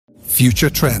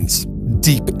future trends,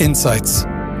 deep insights,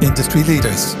 industry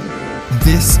leaders.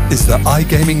 This is the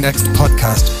iGaming Next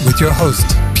podcast with your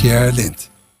host, Pierre Lind.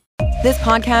 This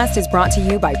podcast is brought to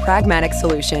you by Pragmatic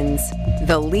Solutions,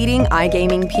 the leading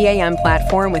iGaming PAM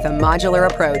platform with a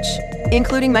modular approach,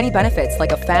 including many benefits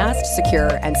like a fast,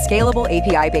 secure, and scalable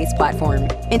API-based platform,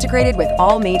 integrated with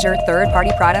all major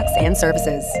third-party products and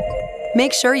services.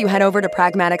 Make sure you head over to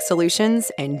Pragmatic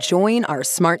Solutions and join our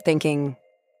smart thinking.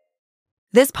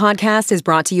 This podcast is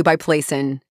brought to you by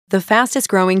Playson, the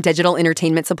fastest-growing digital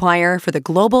entertainment supplier for the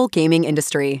global gaming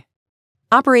industry.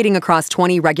 Operating across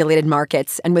 20 regulated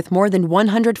markets and with more than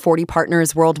 140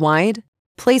 partners worldwide,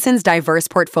 Playson's diverse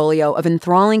portfolio of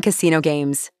enthralling casino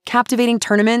games, captivating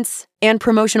tournaments, and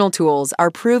promotional tools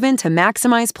are proven to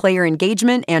maximize player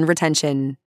engagement and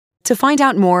retention. To find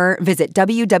out more, visit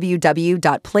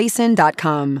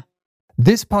www.playson.com.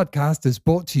 This podcast is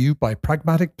brought to you by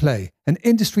Pragmatic Play, an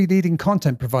industry-leading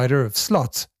content provider of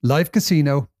slots, live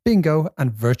casino, bingo,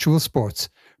 and virtual sports.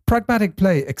 Pragmatic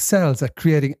Play excels at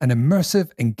creating an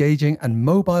immersive, engaging, and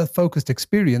mobile-focused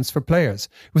experience for players,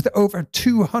 with over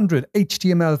 200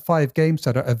 HTML5 games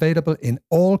that are available in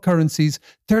all currencies,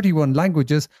 31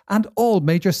 languages, and all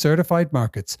major certified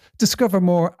markets. Discover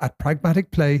more at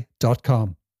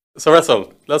pragmaticplay.com. So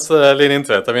Russell, let's lean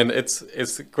into it. I mean, it's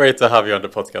great to have you on the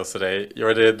podcast today.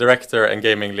 You're the director and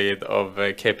gaming lead of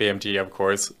KPMG, of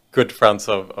course. Good friends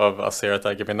of us here at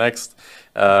iGaming Next.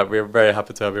 We're very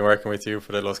happy to have been working with you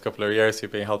for the last couple of years.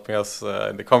 You've been helping us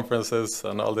in the conferences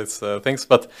and all these things.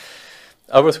 But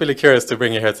I was really curious to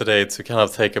bring you here today to kind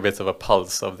of take a bit of a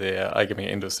pulse of the iGaming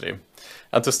industry.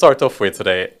 And to start off with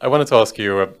today, I wanted to ask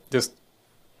you just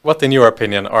what, in your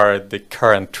opinion, are the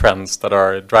current trends that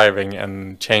are driving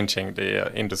and changing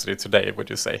the industry today, would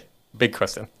you say? Big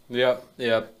question. Yeah.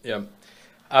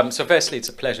 So firstly, it's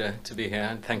a pleasure to be here,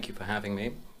 and thank you for having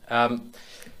me.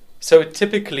 So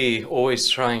typically always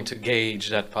trying to gauge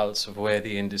that pulse of where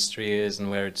the industry is and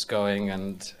where it's going,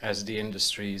 and as the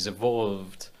industry's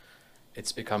evolved,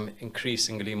 it's become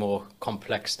increasingly more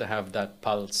complex to have that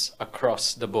pulse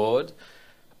across the board.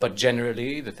 But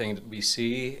generally, the thing that we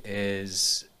see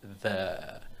is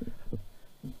the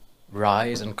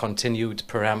rise and continued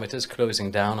parameters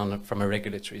closing down on it from a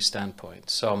regulatory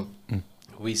standpoint. So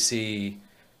we see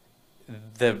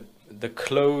the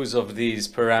close of these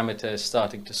parameters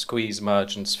starting to squeeze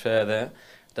margins further.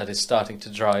 That is starting to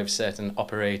drive certain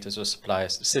operators or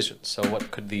suppliers' decisions. So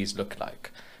what could these look like?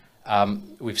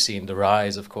 We've seen the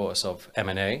rise, of course, of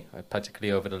M&A,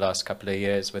 particularly over the last couple of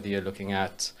years, whether you're looking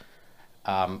at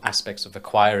aspects of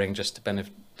acquiring just to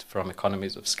benefit from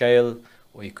economies of scale,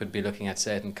 or you could be looking at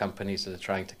certain companies that are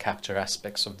trying to capture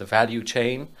aspects of the value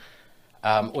chain,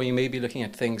 or you may be looking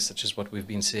at things such as what we've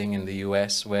been seeing in the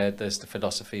US, where there's the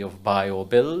philosophy of buy or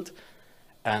build,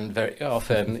 and very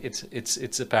often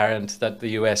it's apparent that the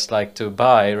US like to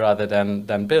buy rather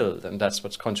than build, and that's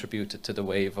what's contributed to the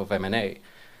wave of M&A.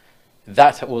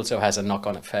 That also has a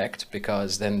knock-on effect,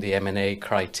 because then the M&A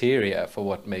criteria for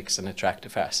what makes an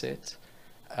attractive asset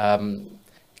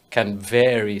can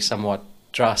vary somewhat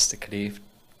drastically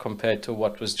compared to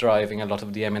what was driving a lot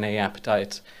of the M&A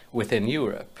appetite within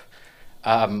Europe.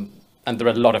 And there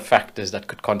are a lot of factors that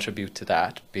could contribute to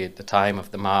that, be it the time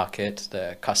of the market,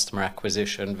 the customer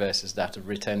acquisition versus that of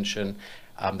retention,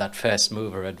 that first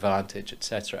mover advantage,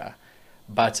 etc.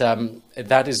 But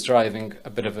that is driving a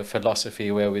bit of a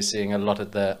philosophy where we're seeing a lot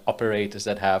of the operators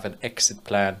that have an exit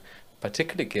plan,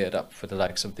 particularly geared up for the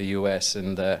likes of the US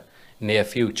in the near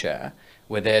future,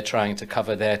 where they're trying to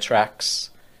cover their tracks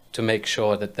to make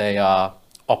sure that they are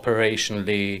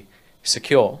operationally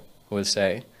secure, we'll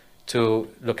say, to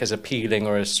look as appealing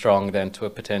or as strong then to a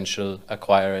potential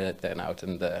acquirer then out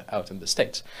in the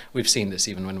States. We've seen this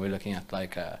even when we're looking at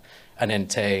like an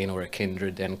Entain or a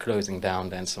Kindred then closing down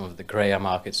then some of the grayer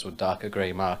markets or darker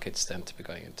grey markets then to be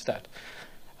going into that.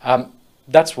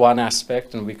 That's one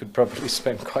aspect, and we could probably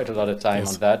spend quite a lot of time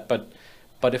on that. But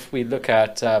if we look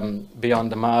at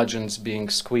beyond the margins being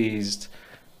squeezed,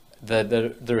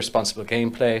 the responsible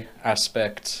gameplay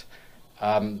aspect,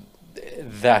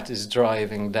 that is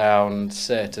driving down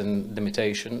certain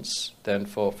limitations then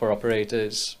for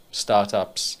operators,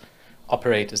 startups,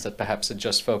 operators that perhaps are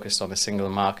just focused on a single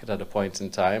market at a point in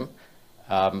time.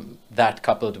 That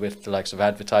coupled with the likes of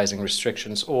advertising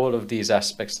restrictions, all of these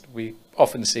aspects that we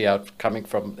often see out coming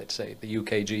from, let's say, the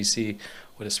UKGC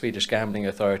or the Swedish Gambling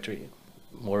Authority.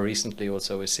 More recently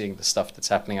also we're seeing the stuff that's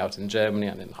happening out in Germany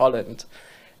and in Holland.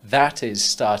 That is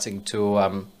starting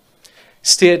to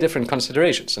steer different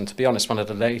considerations. And to be honest, one of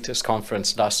the last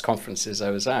conferences I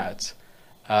was at,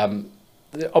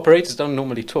 the operators don't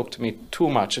normally talk to me too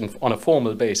much on a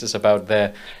formal basis about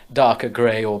their darker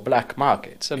grey or black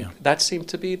markets, and that seemed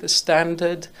to be the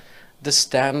standard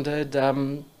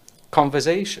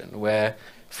conversation, where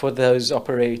for those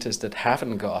operators that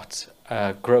haven't got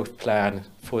a growth plan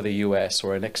for the US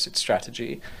or an exit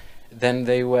strategy, then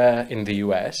they were in the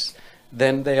US,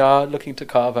 then they are looking to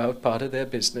carve out part of their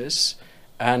business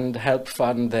and help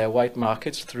fund their white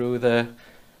markets through the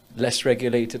less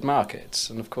regulated markets.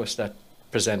 And of course that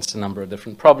presents a number of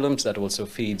different problems. That also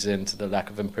feeds into the lack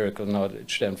of empirical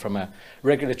knowledge. Then from a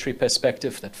regulatory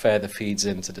perspective, that further feeds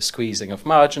into the squeezing of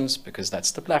margins, because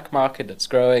that's the black market that's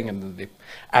growing, and then they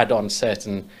add on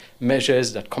certain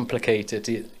measures that complicate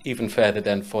it even further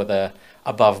than for the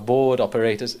above board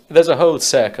operators. There's a whole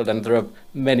circle, and there are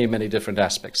many, many different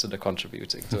aspects that are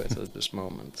contributing to it at this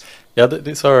moment. Yeah,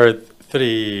 these are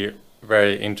three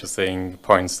very interesting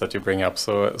points that you bring up.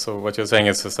 So what you're saying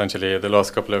is essentially the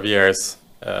last couple of years,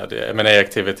 the M&A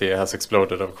activity has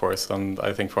exploded, of course. And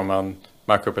I think from a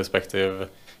macro perspective,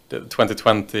 the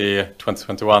 2020,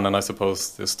 2021, and I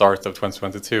suppose the start of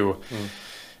 2022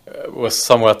 was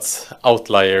somewhat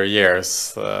outlier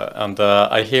years. And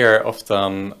I hear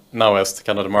often now, as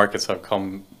kind of the markets have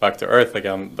come back to earth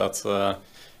again, that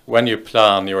when you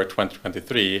plan your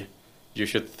 2023, you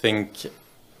should think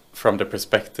from the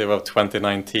perspective of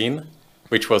 2019,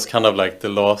 which was kind of like the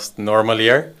last normal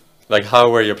year. Like, how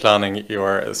were you planning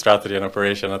your strategy and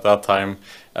operation at that time?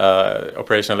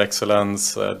 Operational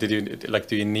excellence, do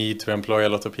you need to employ a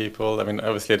lot of people? I mean,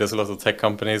 obviously there's a lot of tech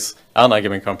companies and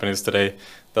iGaming companies today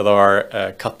that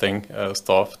are cutting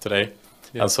staff today.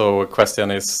 Yeah. And so question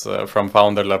is from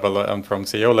founder level and from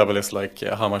CEO level is like,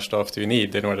 how much staff do you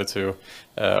need in order to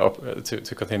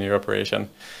continue your operation?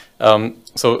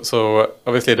 So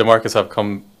obviously the markets have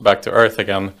come back to earth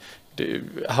again.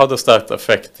 How does that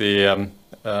affect the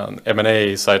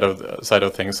M&A side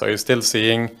of things? Are you still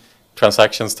seeing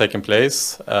transactions taking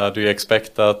place? Do you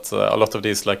expect that a lot of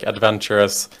these like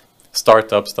adventurous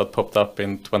startups that popped up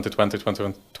in 2020,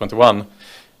 2021,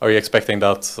 are you expecting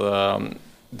that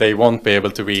they won't be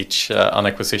able to reach an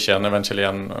acquisition eventually?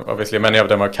 And obviously many of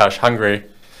them are cash hungry,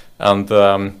 and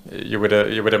you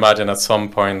would imagine at some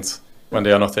point when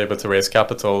they are not able to raise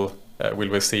capital, will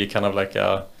we see kind of like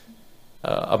a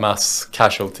mass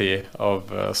casualty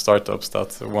of startups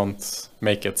that won't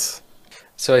make it?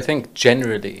 So I think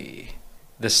generally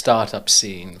the startup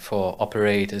scene for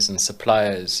operators and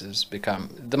suppliers has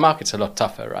become, the market's a lot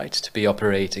tougher, right, to be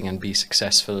operating and be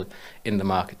successful in the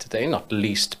market today, not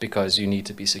least because you need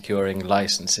to be securing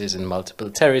licenses in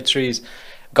multiple territories.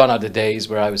 Gone are the days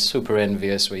where I was super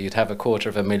envious, where you'd have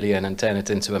 $250,000 and turn it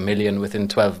into $1 million within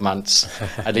 12 months.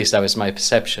 At least that was my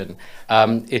perception.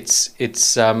 It's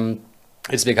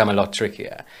become a lot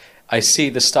trickier. I see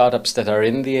the startups that are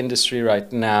in the industry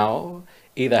right now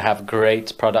either have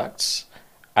great products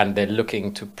and they're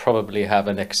looking to probably have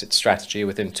an exit strategy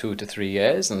within 2 to 3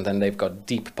 years, and then they've got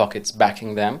deep pockets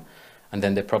backing them, and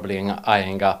then they're probably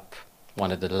eyeing up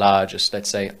one of the largest, let's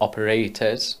say,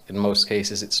 operators. In most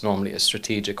cases, it's normally a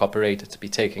strategic operator to be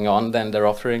taking on then their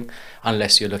offering,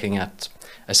 unless you're looking at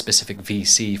a specific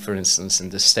VC, for instance, in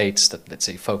the States that, let's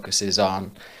say, focuses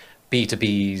on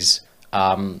B2Bs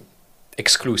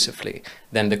exclusively.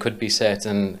 Then there could be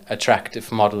certain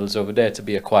attractive models over there to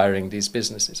be acquiring these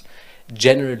businesses.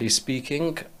 Generally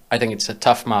speaking, I think it's a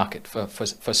tough market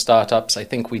for startups. I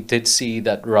think we did see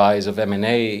that rise of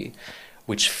M&A,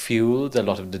 which fueled a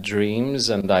lot of the dreams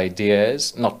and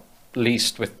ideas, not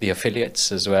least with the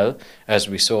affiliates as well, as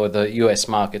we saw the US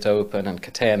market open and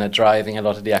Catena driving a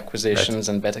lot of the acquisitions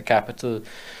and better capital.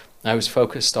 I was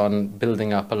focused on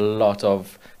building up a lot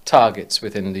of targets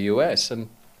within the US, and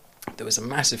there was a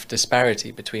massive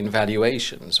disparity between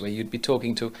valuations, where you'd be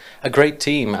talking to a great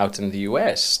team out in the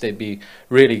US. They'd be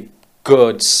really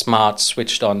good, smart,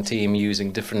 switched on team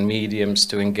using different mediums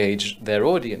to engage their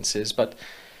audiences, but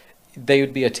they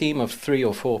would be a team of 3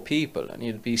 or 4 people, and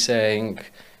you'd be saying,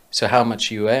 so how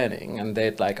much are you earning? And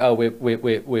they'd like, oh,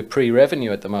 we're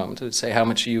pre-revenue at the moment. I'd say, how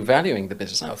much are you valuing the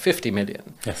business now? 50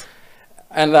 million. Yes.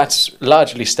 And that's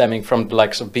largely stemming from the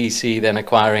likes of BC then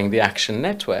acquiring the Action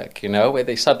Network, you know, where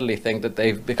they suddenly think that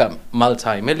they've become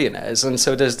multi-millionaires. And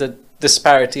so there's the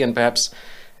disparity and perhaps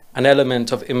an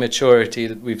element of immaturity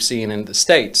that we've seen in the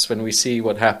States when we see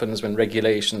what happens when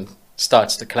regulation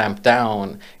starts to clamp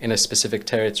down in a specific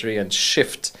territory and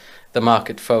shift the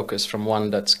market focus from one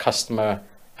that's customer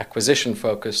acquisition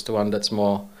focused to one that's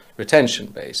more retention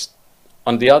based.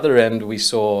 On the other end, we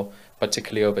saw,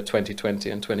 particularly over 2020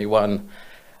 and 21,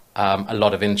 a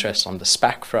lot of interest on the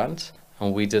SPAC front,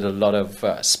 and we did a lot of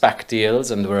SPAC deals,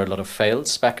 and there were a lot of failed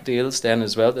SPAC deals then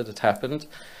as well that had happened.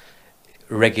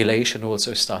 regulation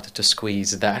also started to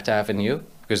squeeze that avenue,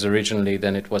 because originally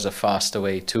then it was a faster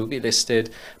way to be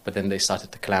listed, but then they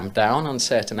started to clamp down on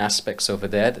certain aspects over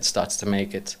there that starts to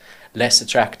make it less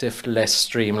attractive, less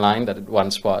streamlined than it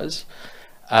once was.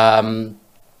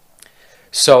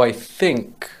 So I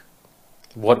think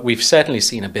what we've certainly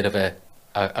seen a bit of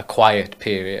a quiet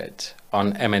period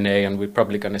on M&A, and we're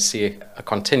probably going to see a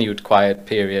continued quiet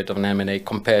period on M&A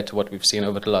compared to what we've seen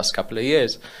over the last couple of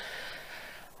years.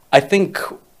 I think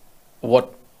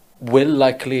what will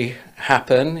likely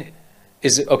happen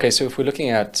is, okay, so if we're looking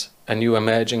at a new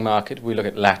emerging market, we look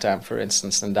at LATAM, for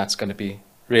instance, and that's going to be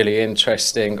really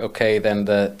interesting. Okay, then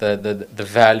the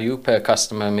value per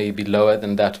customer may be lower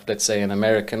than that of, let's say, an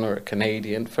American or a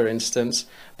Canadian, for instance,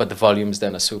 but the volumes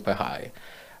then are super high.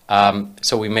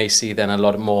 So we may see then a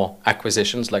lot more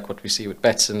acquisitions, like what we see with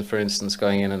Betson, for instance,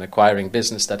 going in and acquiring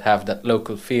business that have that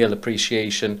local feel,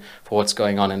 appreciation for what's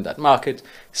going on in that market.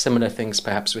 Similar things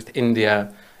perhaps with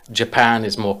India. Japan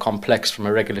is more complex from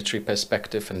a regulatory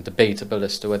perspective and debatable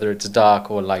as to whether it's dark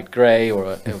or light grey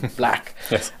or black.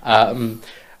 Yes.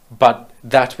 But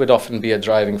that would often be a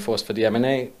driving force for the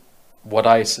M&A. What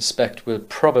I suspect we'll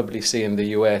probably see in the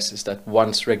US is that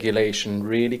once regulation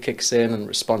really kicks in and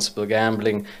responsible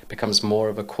gambling becomes more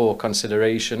of a core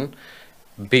consideration,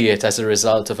 be it as a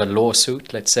result of a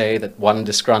lawsuit, let's say, that one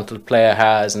disgruntled player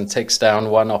has and takes down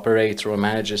one operator or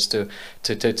manages to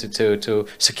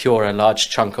secure a large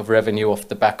chunk of revenue off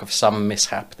the back of some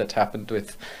mishap that happened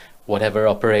with whatever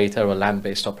operator or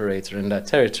land-based operator in that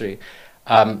territory.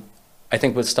 I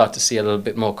think we'll start to see a little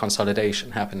bit more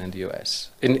consolidation happen in the US.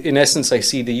 In essence, I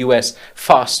see the US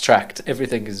fast-tracked.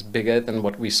 Everything is bigger than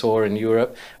what we saw in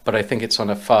Europe, but I think it's on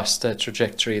a faster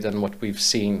trajectory than what we've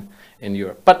seen in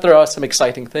Europe. But there are some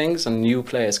exciting things and new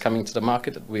players coming to the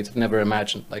market that we'd have never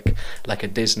imagined, like a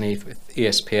Disney with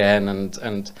ESPN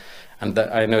and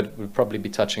that I know that we'll probably be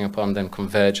touching upon then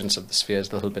convergence of the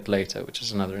spheres a little bit later, which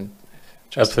is another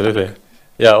Absolutely. Topic.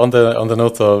 Yeah, on the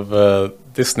note of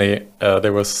Disney,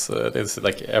 there was this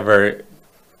like ever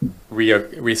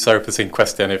resurfacing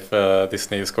question if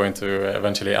Disney is going to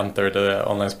eventually enter the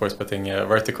online sports betting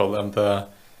vertical. And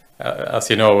as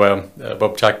you know,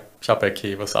 Bob Chapek,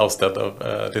 he was ousted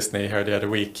of Disney here the other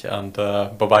week, and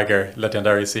Bob Iger,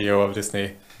 legendary CEO of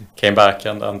Disney, came back,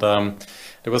 and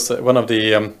there was one of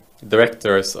the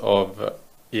directors of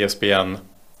ESPN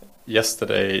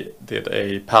yesterday did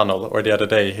a panel, or the other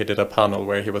day he did a panel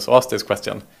where he was asked this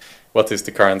question: what is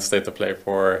the current state of play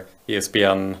for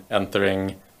ESPN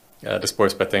entering the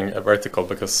sports betting vertical?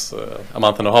 Because a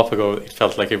month and a half ago it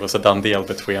felt like it was a done deal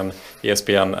between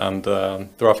ESPN and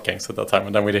DraftKings at that time,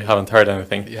 and then we haven't heard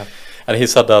anything. Yeah. And he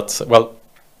said that, well,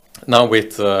 now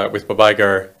with Bob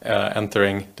Iger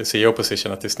entering the CEO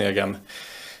position at Disney again,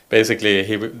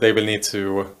 basically they will need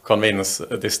to convince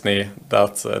Disney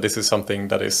that this is something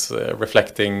that is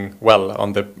reflecting well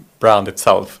on the brand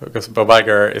itself, because Bob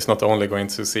Iger is not only going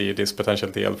to see this potential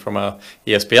deal from a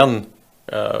ESPN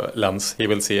lens, he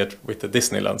will see it with the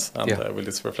Disney lens, and will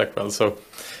this reflect well? So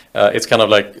it's kind of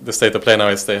like the state of play now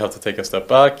is they have to take a step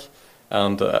back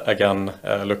and again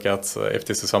look at if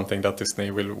this is something that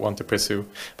Disney will want to pursue.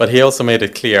 But he also made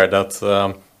it clear that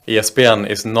ESPN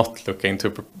is not looking to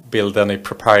build any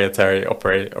proprietary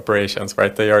operations,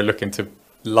 right? They are looking to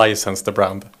license the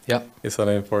brand. Yeah. Is that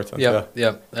important?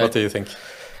 Yeah. What do you think?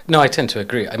 No, I tend to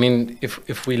agree. I mean,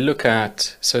 if we look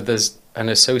at, so there's an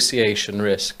association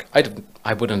risk.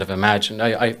 I wouldn't have imagined.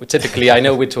 I typically, I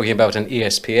know we're talking about an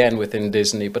ESPN within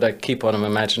Disney, but I keep on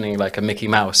imagining like a Mickey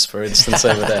Mouse, for instance,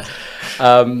 over there.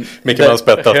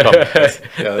 MickeyMouseBet.com.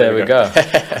 There we go.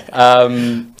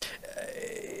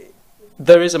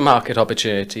 There is a market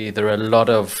opportunity. There are a lot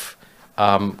of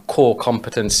core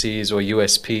competencies or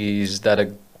USPs that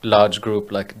a large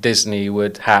group like Disney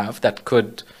would have that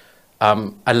could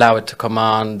allow it to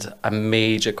command a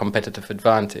major competitive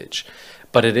advantage.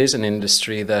 But it is an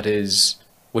industry that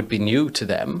would be new to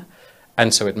them,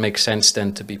 and so it makes sense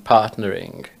then to be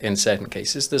partnering in certain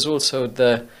cases. There's also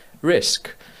the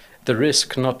risk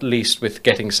not least with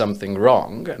getting something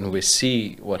wrong, and we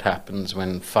see what happens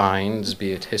when fines,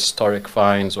 be it historic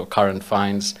fines or current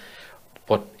fines,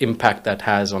 what impact that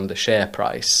has on the share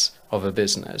price of a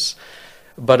business.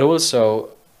 But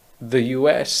also the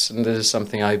US, and this is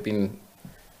something I've been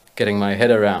getting my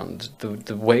head around,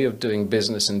 the way of doing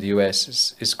business in the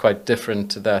US is quite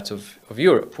different to that of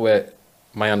Europe, where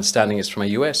my understanding is from a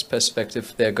US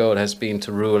perspective, their goal has been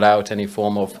to rule out any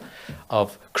form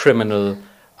of criminal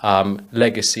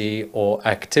legacy or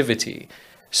activity.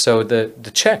 So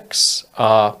the checks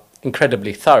are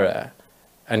incredibly thorough,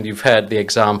 And you've heard the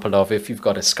example of if you've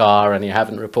got a scar and you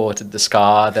haven't reported the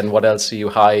scar, then what else are you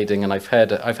hiding? And I've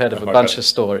heard of a bunch of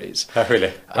stories.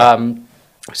 Really?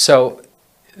 So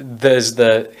there's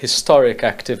the historic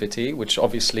activity, which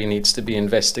obviously needs to be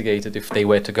investigated if they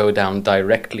were to go down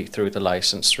directly through the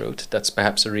license route. That's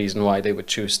perhaps a reason why they would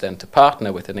choose then to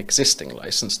partner with an existing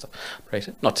licensed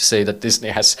operator. Not to say that Disney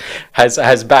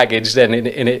has baggage then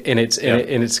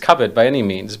in its cupboard by any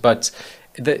means, but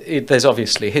there's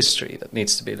obviously history that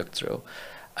needs to be looked through.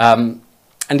 And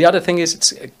the other thing is,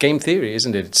 it's game theory,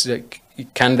 isn't it? It's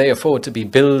can they afford to be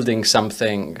building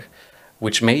something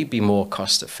which may be more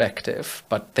cost effective,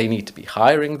 but they need to be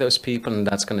hiring those people, and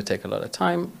that's going to take a lot of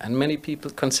time. And many people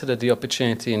consider the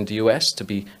opportunity in the US to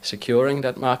be securing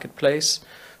that marketplace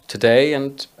today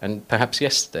and perhaps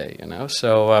yesterday, you know.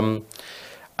 So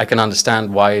I can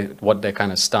understand what their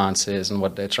kind of stance is and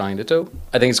what they're trying to do.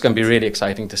 I think it's going to be really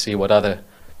exciting to see what other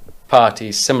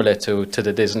parties similar to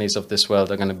the Disneys of this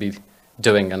world are going to be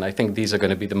doing, and I think these are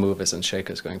going to be the movers and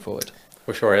shakers going forward.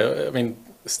 For sure. I mean,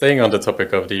 staying on the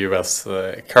topic of the US,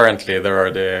 currently there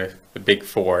are the big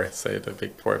four, say the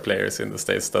big four players in the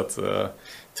States that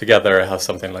together have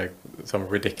something like some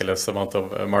ridiculous amount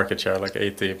of market share, like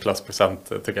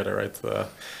 80+% together, right?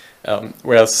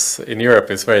 Whereas in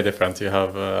Europe it's very different. You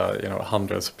have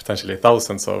hundreds, potentially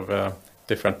thousands of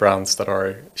different brands that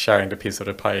are sharing the piece of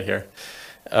the pie here.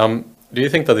 Do you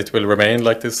think that it will remain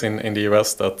like this in the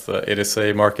US, that it is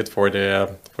a market for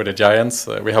the giants?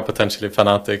 We have potentially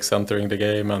Fanatics entering the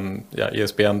game and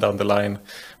ESPN down the line,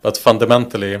 but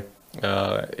fundamentally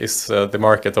is the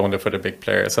market only for the big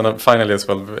players? And then finally as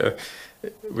well,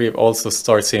 we also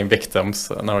start seeing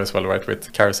victims now as well, right,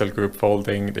 with Carousel Group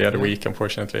folding the other week,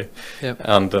 unfortunately,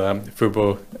 and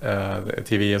Fubo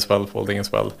TV as well folding as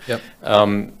well.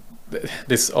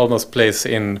 This almost plays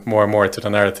in more and more to the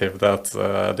narrative that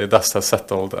the dust has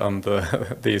settled and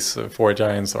these four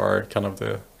giants are kind of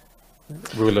the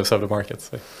rulers of the market.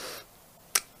 So.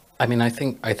 I mean, I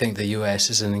think the US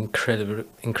is an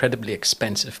incredibly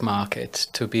expensive market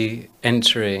to be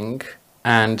entering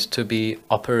and to be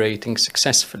operating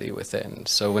successfully within.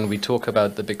 So when we talk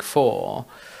about the big four,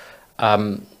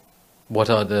 what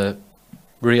are the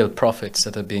real profits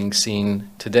that are being seen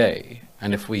today?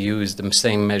 And if we use the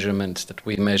same measurement that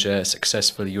we measure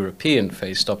successful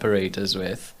European-faced operators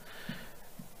with,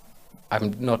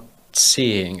 I'm not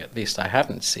seeing, at least I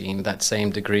haven't seen, that same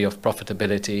degree of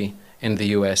profitability in the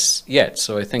US yet.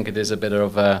 So I think it is a bit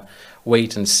of a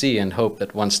wait and see and hope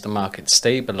that once the market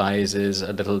stabilizes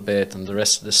a little bit and the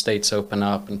rest of the states open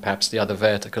up and perhaps the other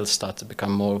verticals start to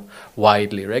become more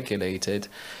widely regulated,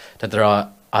 that there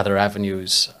are other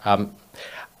avenues.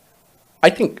 I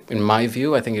think, in my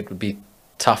view, I think it would be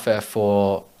tougher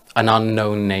for an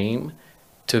unknown name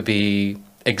to be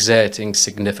exerting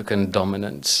significant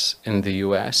dominance in the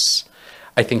US.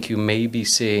 I think you may be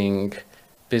seeing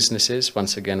businesses,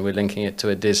 once again we're linking it to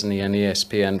a Disney and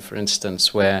ESPN for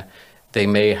instance, where they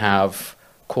may have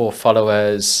core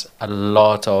followers, a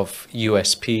lot of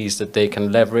USPs that they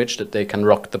can leverage, that they can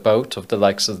rock the boat of the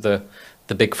likes of the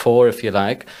big four, if you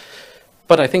like.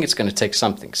 But I think it's going to take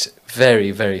something very,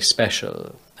 very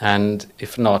special, and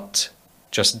if not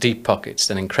just deep pockets,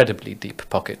 then incredibly deep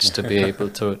pockets to be able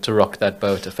to rock that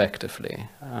boat effectively.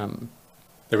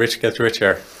 The rich get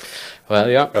richer. Well,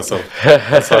 yeah. Russell,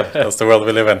 that's the world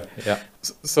we live in. Yeah.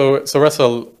 So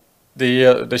Russell,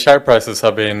 the share prices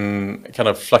have been kind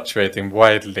of fluctuating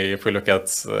widely. If we look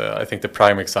at, I think the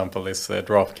prime example is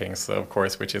DraftKings, of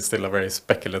course, which is still a very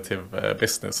speculative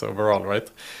business overall, right?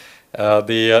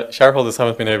 The shareholders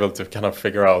haven't been able to kind of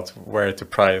figure out where to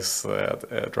price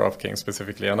DraftKings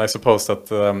specifically, and I suppose that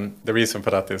the reason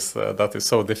for that is that it's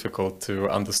so difficult to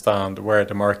understand where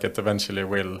the market eventually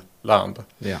will land.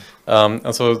 Yeah.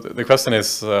 And so the question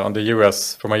is on the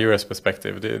US, from a US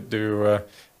perspective,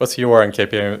 what's your and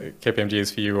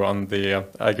KPMG's view on the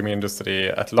igaming industry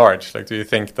at large? Like, do you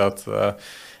think that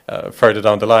further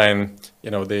down the line,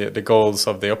 the goals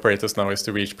of the operators now is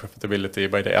to reach profitability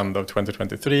by the end of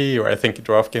 2023, or I think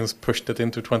DraftKings pushed it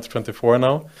into 2024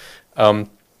 now.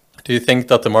 Do you think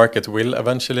that the market will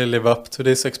eventually live up to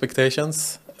these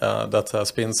expectations that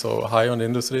has been so high on the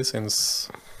industry since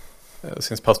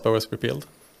PASPA was repealed?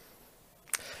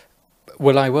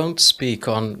 Well, I won't speak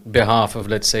on behalf of,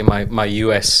 let's say, my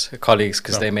US colleagues,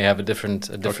 because they may have a different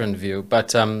view.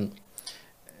 But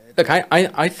look,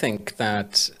 I think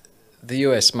that the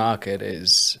US market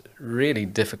is really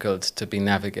difficult to be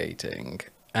navigating.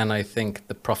 And I think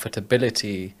the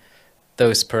profitability,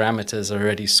 those parameters are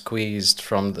already squeezed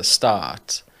from the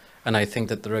start. And I think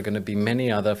that there are going to be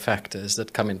many other factors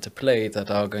that come into play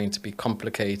that are going to be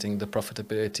complicating the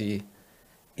profitability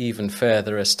even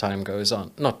further as time goes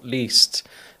on, not least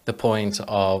the point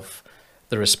of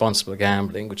the responsible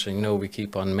gambling, which I know we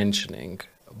keep on mentioning,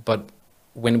 but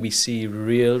when we see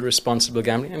real responsible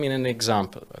gambling, I mean, an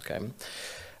example, okay?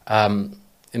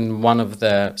 In one of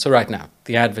the, so right now,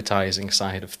 the advertising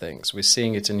side of things, we're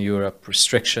seeing it in Europe,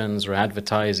 restrictions or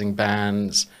advertising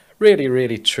bans, really,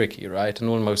 really tricky, right? And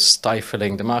almost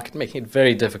stifling the market, making it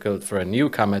very difficult for a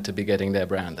newcomer to be getting their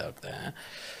brand out there.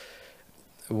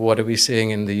 What are we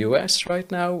seeing in the US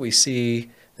right now? We see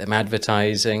them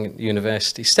advertising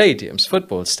university stadiums,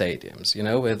 football stadiums, you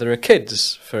know, where there are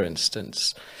kids, for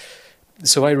instance.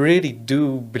 So I really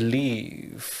do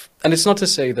believe, and it's not to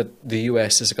say that the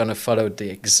US is going to follow the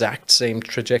exact same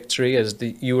trajectory as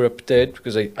the Europe did,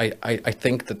 because I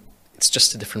think that it's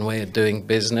just a different way of doing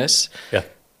business. Yeah.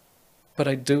 But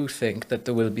I do think that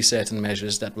there will be certain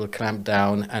measures that will clamp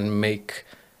down and make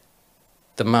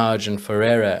the margin for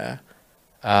error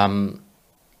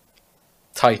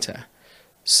tighter.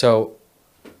 So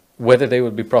whether they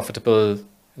will be profitable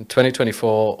in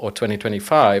 2024 or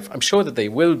 2025, I'm sure that they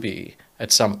will be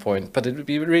at some point, but it would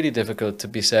be really difficult to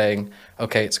be saying,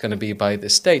 okay, it's going to be by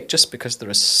this date, just because there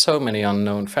are so many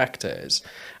unknown factors.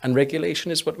 And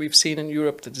regulation is what we've seen in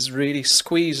Europe that has really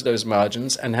squeezed those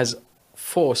margins and has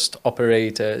forced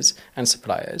operators and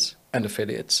suppliers and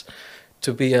affiliates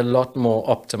to be a lot more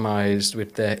optimized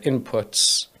with their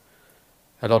inputs,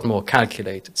 a lot more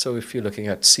calculated. So if you're looking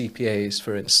at CPAs,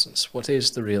 for instance, what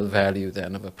is the real value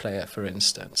then of a player, for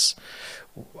instance?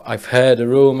 I've heard a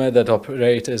rumor that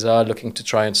operators are looking to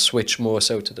try and switch more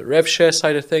so to the rev share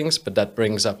side of things, but that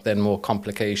brings up then more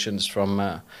complications from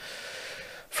the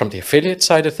affiliate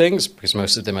side of things, because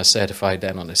most of them are certified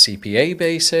then on a CPA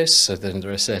basis, so then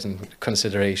there are certain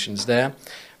considerations there.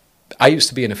 I used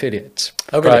to be an affiliate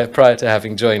prior to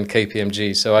having joined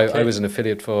KPMG, so I was an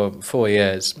affiliate for 4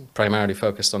 years, primarily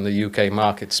focused on the UK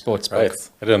market sportsbook. Right,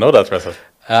 I didn't know that, Russell.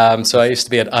 So I used to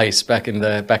be at ICE back in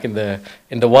the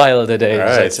wilder days.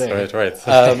 Right, I'd say. right.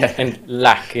 And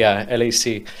LAC, yeah,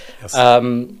 LAC. Yes.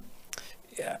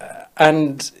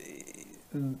 And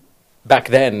back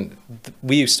then,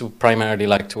 we used to primarily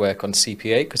like to work on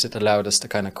CPA because it allowed us to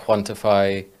kind of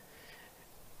quantify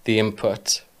the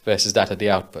input versus that of the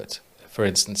output. For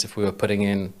instance, if we were putting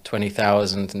in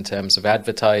 20,000 in terms of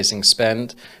advertising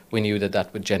spend, we knew that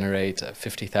that would generate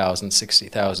 50,000,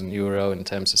 60,000 euro in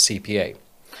terms of CPA.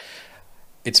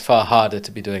 It's far harder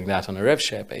to be doing that on a rev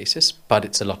share basis, but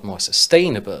it's a lot more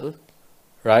sustainable,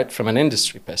 right, from an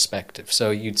industry perspective. So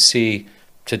you'd see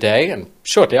today, and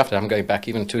shortly after, I'm going back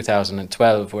even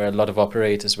 2012, where a lot of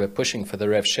operators were pushing for the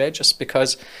rev share just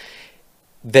because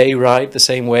they ride the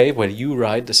same wave, well, you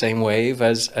ride the same wave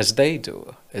as they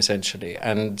do, essentially.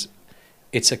 And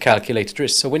it's a calculated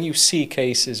risk. So when you see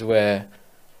cases where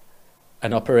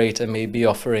an operator may be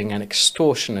offering an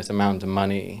extortionate amount of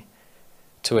money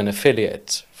to an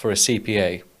affiliate for a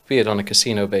CPA, be it on a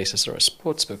casino basis or a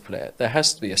sportsbook player, there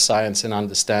has to be a science in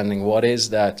understanding what is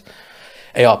that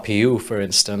ARPU, for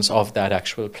instance, of that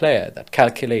actual player, that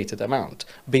calculated amount,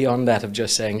 beyond that of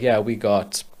just saying, yeah, we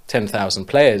got 10,000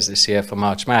 players this year for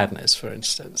March Madness, for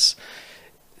instance.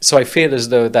 So I feel as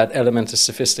though that element of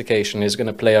sophistication is going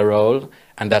to play a role,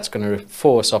 and that's going to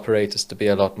force operators to be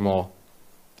a lot more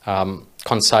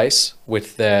concise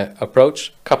with their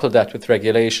approach. Couple that with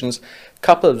regulations,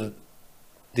 couple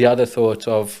the other thought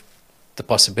of the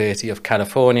possibility of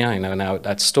California. I know now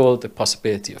that's stalled. The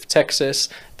possibility of Texas,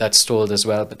 that's stalled as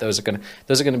well. But those are going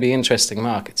to be interesting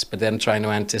markets. But then trying to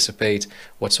anticipate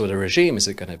what sort of regime is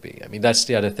it going to be. I mean, that's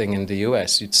the other thing in the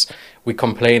US. We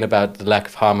complain about the lack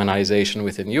of harmonization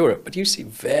within Europe, but you see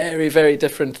very, very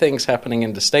different things happening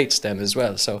in the States then as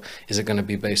well. So is it going to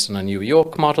be based on a New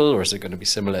York model, or is it going to be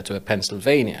similar to a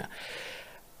Pennsylvania?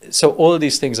 So all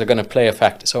these things are going to play a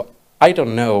factor. So I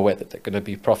don't know whether they're going to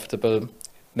be profitable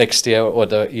next year or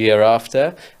the year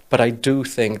after, but I do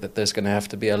think that there's going to have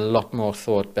to be a lot more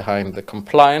thought behind the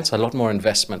compliance, a lot more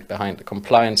investment behind the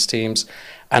compliance teams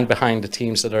and behind the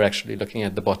teams that are actually looking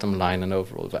at the bottom line and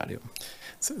overall value.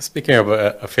 So speaking of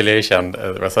affiliation,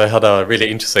 Russ, I had a really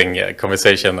interesting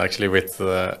conversation actually with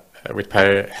Per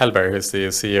Hellberg, who's the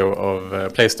CEO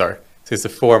of Playstar. He's the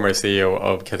former CEO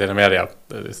of Catena Media,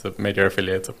 that is the major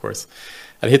affiliate, of course.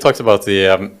 And he talked about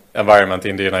the environment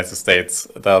in the United States,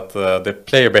 that the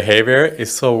player behavior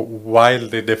is so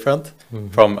wildly different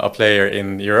from a player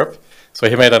in Europe. So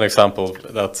he made an example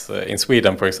that in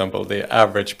Sweden, for example, the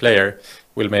average player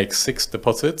will make 6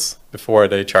 deposits before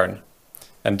they churn.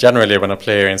 And generally when a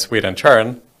player in Sweden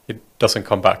churn, it doesn't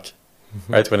come back.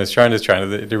 right? When it's churned,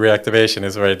 the reactivation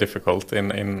is very difficult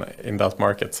in that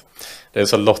market.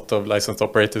 There's a lot of licensed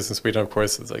operators in Sweden, of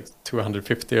course. It's like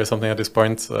 250 or something at this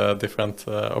point, different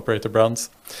operator brands.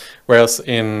 Whereas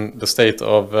in the state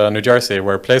of New Jersey,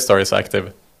 where PlayStar is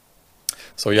active,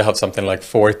 so you have something like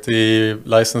 40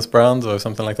 licensed brands or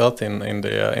something like that in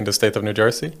the state of New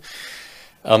Jersey.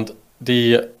 And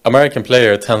the American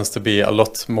player tends to be a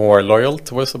lot more loyal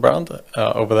towards the brand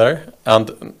over there.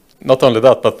 And not only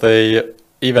that, but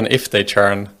even if they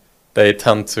churn, they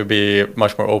tend to be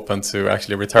much more open to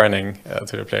actually returning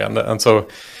to the player. And so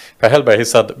Per Hellberg, he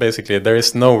said basically there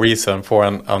is no reason for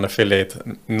an affiliate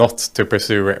not to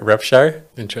pursue rev share.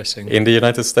 Interesting. In the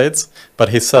United States. But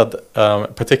he said,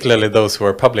 particularly those who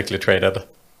are publicly traded,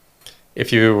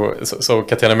 so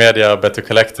Catena Media, Better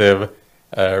Collective,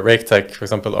 RakeTech, for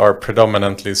example, are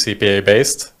predominantly CPA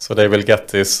based, so they will get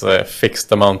this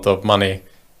fixed amount of money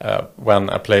when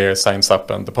a player signs up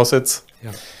and deposits.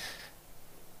 Yeah.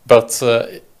 But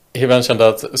he mentioned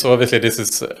that, so obviously this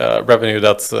is revenue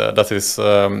that is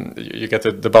you get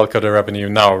the bulk of the revenue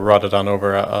now rather than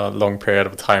over a long period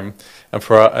of time. And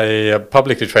for a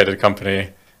publicly traded company,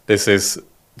 this is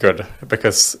good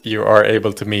because you are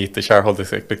able to meet the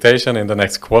shareholders' expectation in the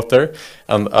next quarter.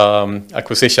 And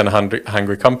acquisition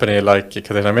hungry company like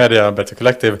Catena Media, Better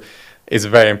Collective, is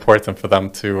very important for them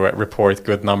to report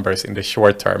good numbers in the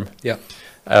short term. Yeah.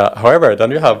 However,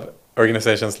 then you have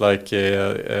organizations like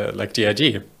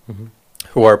GIG,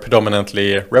 who are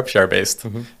predominantly rev share based,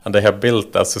 and they have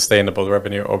built a sustainable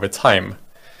revenue over time.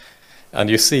 And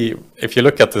you see, if you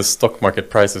look at the stock market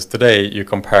prices today, you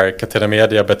compare Catena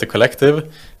Media, Better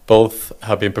Collective, both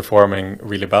have been performing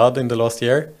really bad in the last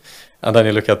year. And then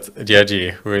you look at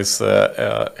GIG, who is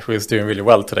doing really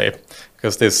well today,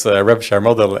 because this rev share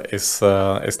model is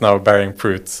now bearing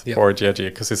fruit for GIG,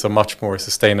 because it's a much more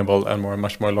sustainable and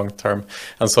much more long term.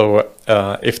 And so,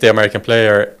 if the American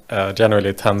player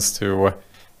generally tends to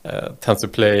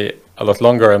play a lot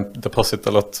longer and deposit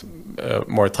a lot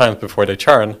more times before they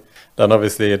churn, then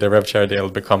obviously the rev share deal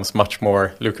becomes much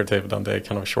more lucrative than the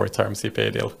kind of short term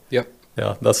CPA deal. Yep.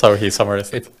 Yeah, that's how he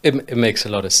summarized it. It makes a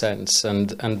lot of sense,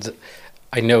 and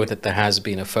I know that there has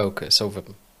been a focus over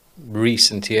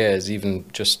recent years, even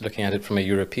just looking at it from a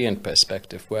European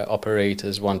perspective, where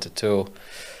operators wanted to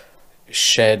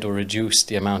shed or reduce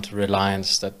the amount of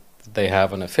reliance that they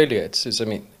have on affiliates. I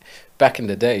mean, back in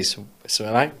the days,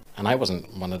 and I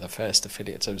wasn't one of the first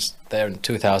affiliates. I was there in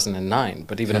 2009,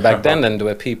 but even back then there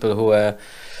were people who were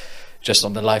just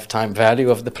on the lifetime value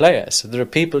of the player. So there are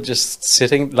people just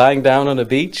lying down on a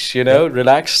beach,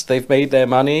 relaxed. They've made their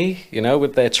money,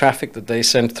 with their traffic that they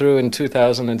sent through in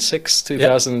 2006,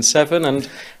 2007,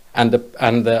 and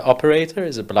the operator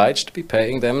is obliged to be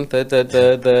paying them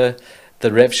the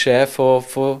rev share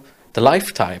for the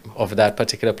lifetime of that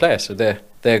particular player. So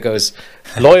there goes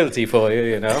loyalty for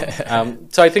you,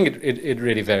 So I think it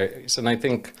really varies, and I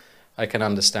think I can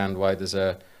understand why there's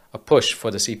a push for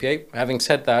the CPA. Having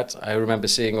said that, I remember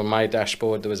seeing on my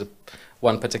dashboard there was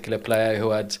one particular player who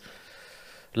had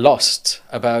lost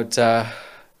about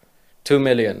 2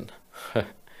 million.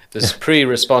 This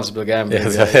pre-responsible gambling.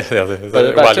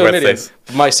 But about 2 million.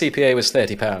 My CPA was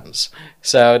 £30.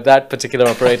 So that particular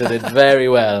operator did very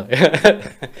well.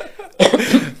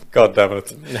 God damn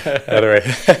it. Anyway.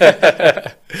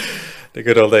 The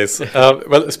good old days.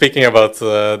 Well, speaking about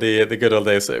the good old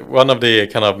days, one of the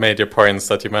kind of major points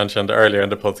that you mentioned earlier in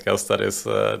the podcast that is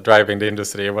driving the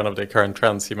industry, one of the current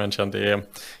trends, you mentioned the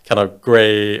kind of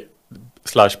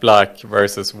gray/black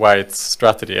versus white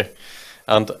strategy.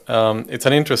 And it's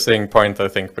an interesting point, I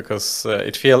think, because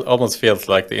it almost feels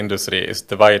like the industry is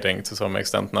dividing to some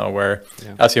extent now, where,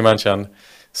 as you mentioned,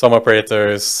 some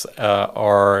operators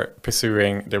are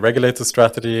pursuing the regulated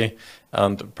strategy,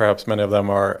 and perhaps many of them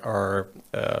are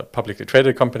publicly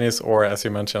traded companies, or as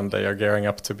you mentioned, they are gearing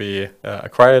up to be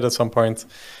acquired at some point.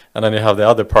 And then you have the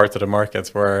other part of the market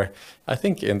where I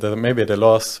think in maybe the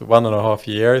last 1.5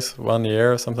 years, 1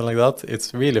 year or something like that,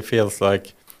 it really feels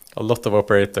like a lot of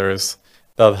operators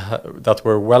that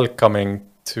were welcoming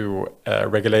to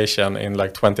regulation in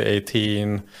like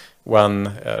 2018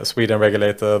 when Sweden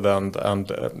regulated and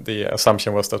the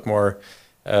assumption was that more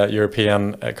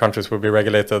European countries would be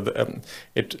regulated.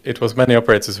 It was many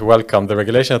operators who welcomed the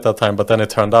regulation at that time, but then it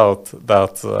turned out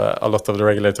that a lot of the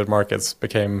regulated markets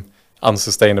became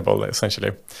unsustainable,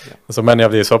 essentially. Yeah. So many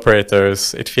of these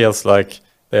operators, it feels like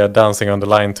they are dancing on the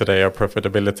line today of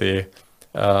profitability.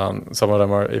 Some of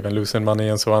them are even losing money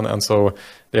and so on. And so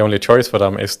the only choice for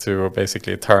them is to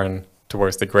basically turn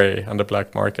towards the gray and the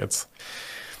black markets.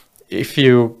 If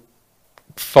you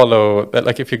follow that,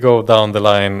 like if you go down the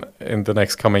line in the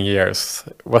next coming years,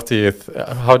 what do you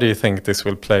how do you think this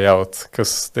will play out?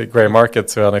 Because the grey market,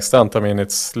 to an extent, I mean,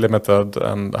 it's limited,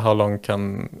 and how long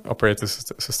can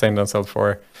operators sustain themselves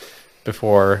for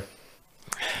before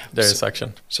there is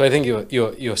action? So I think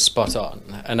you're spot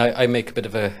on, and I make a bit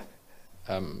of a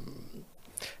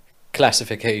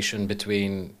classification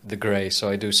between the grey. So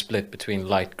I do split between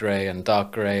light grey and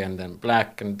dark grey and then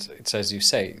black. And it's as you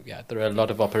say, yeah, there are a lot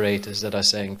of operators that are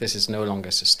saying this is no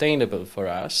longer sustainable for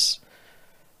us.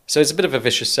 So it's a bit of a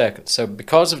vicious circle. So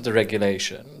because of the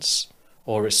regulations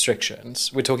or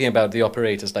restrictions, we're talking about the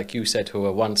operators, like you said, who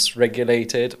were once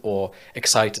regulated or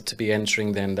excited to be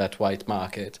entering then that white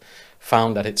market,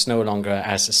 found that it's no longer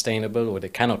as sustainable, or they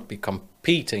cannot be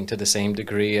competing to the same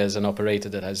degree as an operator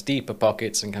that has deeper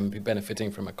pockets and can be benefiting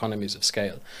from economies of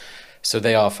scale. So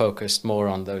they are focused more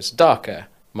on those darker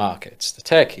markets, the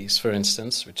turkeys, for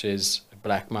instance, which is a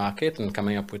black market, and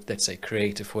coming up with, let's say,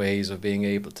 creative ways of being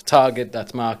able to target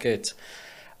that market.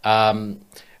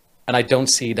 And I don't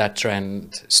see that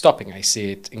trend stopping. I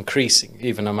see it increasing,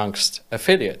 even amongst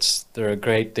affiliates. There are a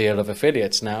great deal of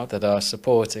affiliates now that are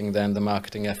supporting then the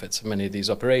marketing efforts of many of these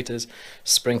operators.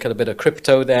 Sprinkle a bit of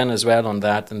crypto then as well on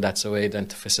that, and that's a way then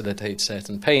to facilitate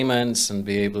certain payments and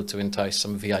be able to entice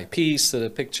some VIPs to the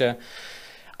picture.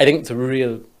 I think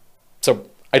so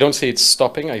I don't see it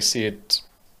stopping. I see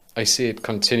it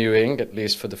continuing, at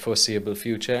least for the foreseeable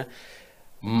future.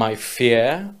 My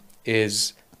fear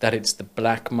is that it's the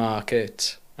black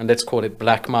market, and let's call it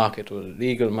black market or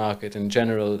legal market in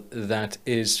general, that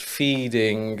is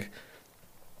feeding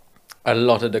a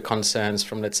lot of the concerns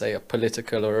from, let's say, a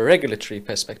political or a regulatory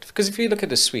perspective. Because if you look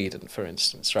at Sweden, for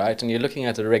instance, right, and you're looking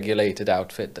at a regulated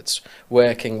outfit that's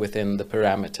working within the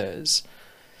parameters,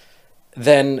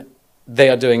 then they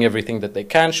are doing everything that they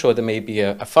can. Sure, there may be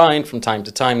a fine from time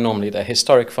to time. Normally they're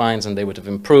historic fines, and they would have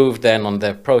improved then on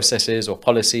their processes or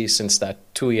policies since that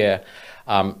 2-year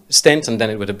stint, and then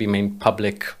it would have been made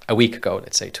public a week ago,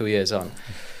 let's say 2 years on.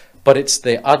 But it's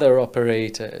the other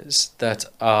operators that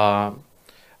are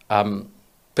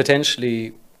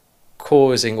potentially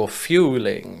causing or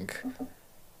fueling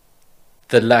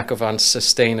the lack of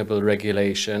unsustainable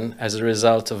regulation as a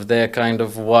result of their kind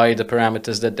of wider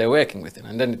parameters that they're working within.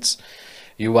 And then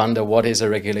you wonder, what is a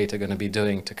regulator going to be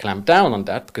doing to clamp down on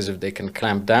that? Because if they can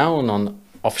clamp down on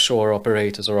offshore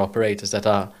operators or operators that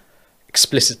are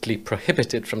explicitly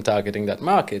prohibited from targeting that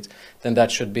market, then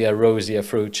that should be a rosier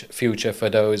future for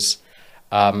those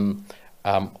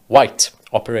white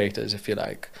operators, if you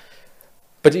like.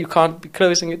 But you can't be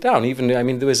closing it down. Even, I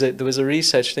mean, there was a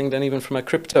research thing then, even from a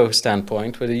crypto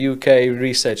standpoint, where the UK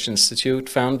Research Institute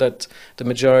found that the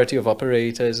majority of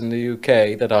operators in the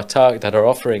UK that are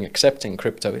accepting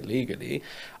crypto illegally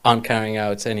aren't carrying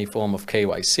out any form of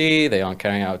KYC. They aren't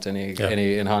carrying out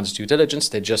any enhanced due diligence.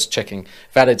 They're just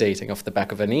validating off the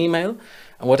back of an email.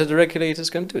 And what are the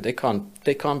regulators going to do? They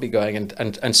can't be going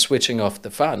and switching off the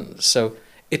funds. So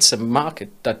it's a market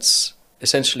that's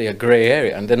essentially a grey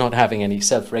area, and they're not having any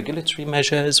self-regulatory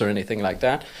measures or anything like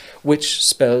that, which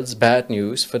spells bad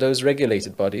news for those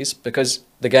regulated bodies, because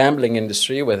the gambling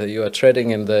industry, whether you are trading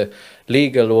in the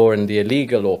legal or in the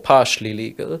illegal or partially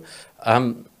legal,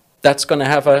 that's going to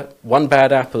have one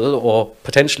bad apple or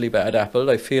potentially bad apple.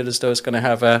 I feel as though it's going to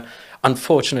have a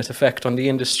unfortunate effect on the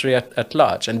industry at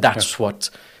large, and that's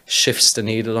what shifts the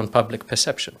needle on public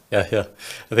perception. Yeah.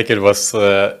 I think it was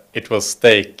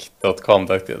stake.com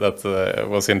that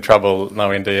was in trouble now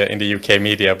in the UK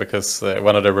media, because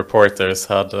one of the reporters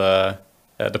had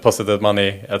deposited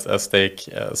money at stake,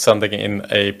 sending in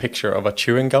a picture of a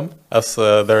chewing gum as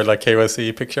their like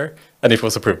KYC picture, and it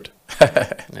was approved.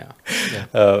 That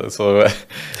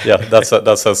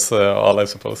says all, I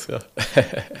suppose.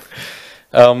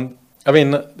 I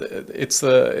mean, it's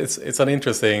an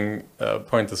interesting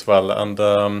point as well, and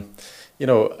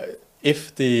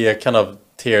if the kind of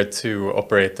tier 2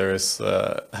 operators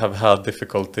have had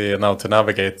difficulty now to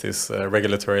navigate this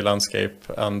regulatory landscape,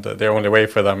 and the only way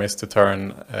for them is to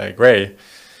turn grey,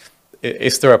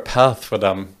 is there a path for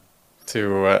them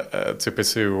to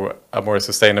pursue a more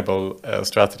sustainable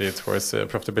strategy towards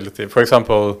profitability? For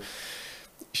example,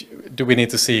 do we need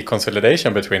to see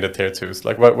consolidation between the tier 2s?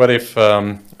 Like, what if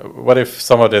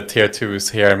some of the tier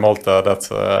 2s here in Malta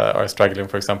that are struggling,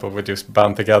 for example, would just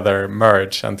band together,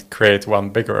 merge, and create one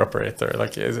bigger operator?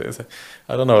 Like, I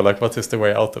don't know. Like, what is the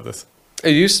way out of this?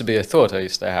 It used to be a thought I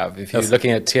used to have. If you're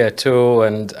looking at tier 2 or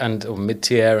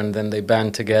mid-tier, and then they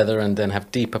band together and then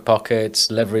have deeper pockets,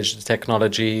 leverage the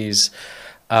technologies.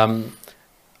 I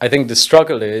think the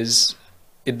struggle is,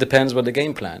 it depends what the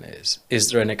game plan is.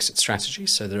 Is there an exit strategy?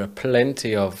 So there are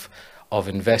plenty of of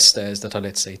investors that are,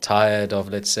 let's say, tired of,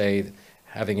 let's say,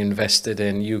 having invested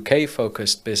in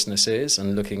UK-focused businesses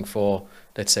and looking for,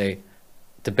 let's say,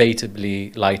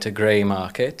 debatably lighter grey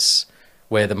markets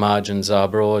where the margins are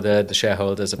broader, the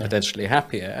shareholders are potentially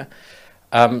happier.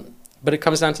 But it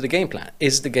comes down to the game plan.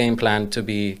 Is the game plan to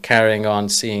be carrying on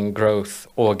seeing growth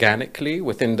organically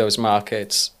within those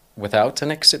markets without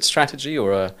an exit strategy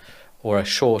or a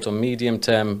short or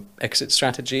medium-term exit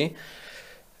strategy?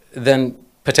 Then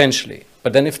potentially.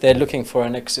 But then if they're looking for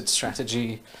an exit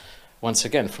strategy, once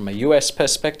again, from a US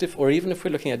perspective, or even if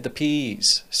we're looking at the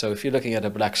PEs, so if you're looking at a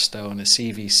Blackstone, a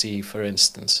CVC, for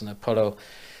instance, an Apollo,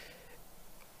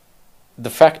 the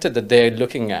factor that they're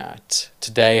looking at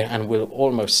today and will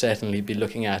almost certainly be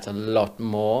looking at a lot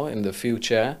more in the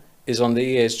future is on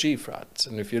the ESG front.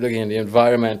 And if you're looking at the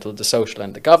environmental, the social,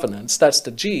 and the governance, that's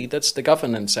the G, that's the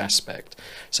governance aspect.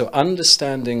 So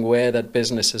understanding where that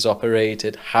business is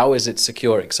operated, how is it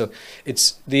securing? So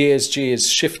it's the ESG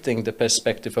is shifting the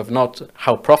perspective of not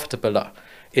how profitable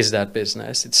is that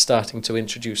business. It's starting to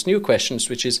introduce new questions,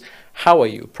 which is how are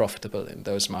you profitable in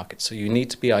those markets? So you need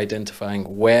to be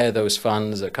identifying where those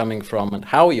funds are coming from and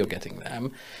how you're getting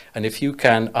them. And if you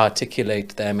can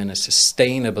articulate them in a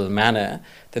sustainable manner,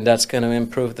 then that's going to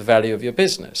improve the value of your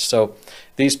business. So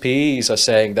these PEs are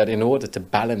saying that in order to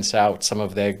balance out some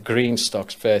of their green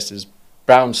stocks versus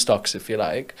brown stocks, if you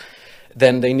like,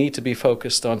 then they need to be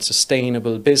focused on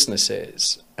sustainable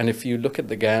businesses. And if you look at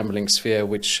the gambling sphere,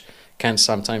 which can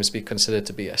sometimes be considered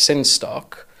to be a sin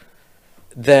stock,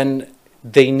 then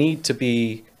they need to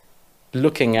be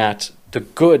looking at the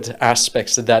good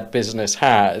aspects that that business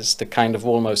has, the kind of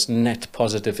almost net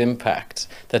positive impact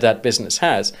that that business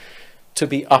has, to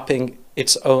be upping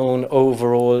its own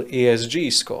overall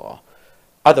ESG score.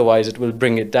 Otherwise, it will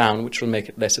bring it down, which will make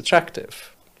it less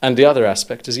attractive. And the other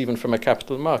aspect is even from a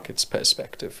capital markets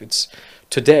perspective. It's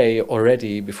today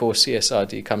already, before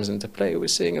CSRD comes into play, we're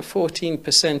seeing a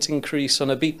 14% increase on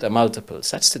EBITDA multiples.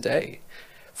 That's today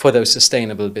for those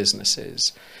sustainable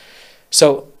businesses.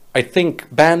 So I think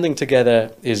banding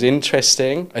together is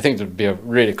interesting. I think it would be a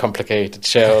really complicated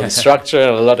shareholder structure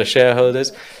and a lot of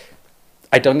shareholders.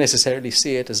 I don't necessarily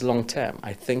see it as long term.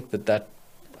 I think that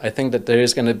there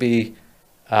is going to be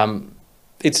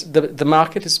it's the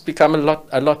market has become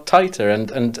a lot tighter,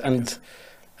 and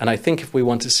I think if we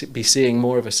want to be seeing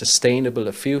more of a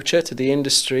sustainable future to the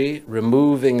industry,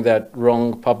 removing that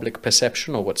wrong public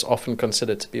perception or what's often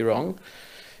considered to be wrong,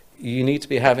 you need to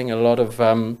be having a lot of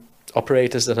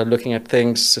operators that are looking at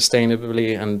things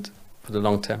sustainably and for the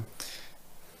long term.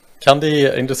 Can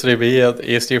the industry be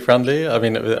ESG friendly? I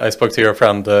mean, I spoke to your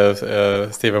friend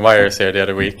Stephen Myers here the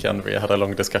other week, and we had a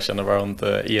long discussion around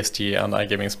ESG and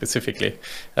iGaming specifically.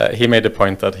 He made the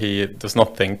point that he does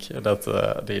not think that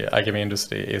the iGaming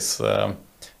industry is a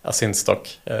sin stock,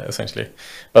 essentially.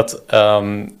 But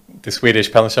the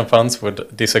Swedish pension funds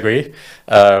would disagree.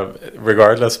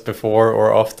 Regardless, before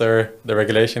or after the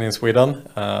regulation in Sweden,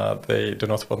 they do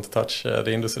not want to touch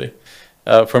the industry.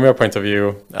 From your point of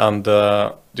view, and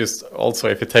just also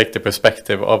if you take the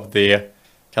perspective of the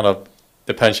kind of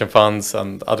the pension funds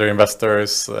and other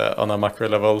investors on a macro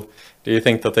level, do you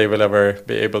think that they will ever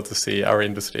be able to see our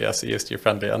industry as ESG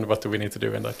friendly, and what do we need to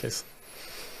do in that case?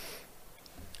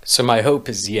 So my hope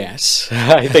is yes.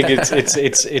 I think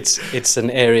it's an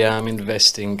area I'm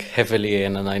investing heavily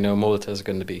in, and I know Malta is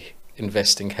going to be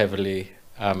investing heavily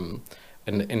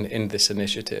in this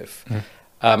initiative. Mm.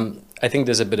 I think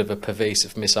there's a bit of a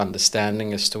pervasive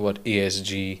misunderstanding as to what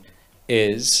ESG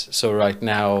is. So right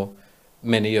now,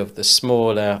 many of the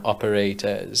smaller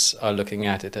operators are looking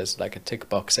at it as like a tick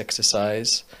box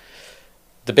exercise.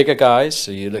 The bigger guys,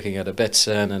 so you're looking at a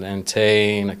Betson, an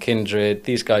Entain, a Kindred,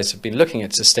 these guys have been looking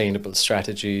at sustainable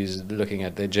strategies, looking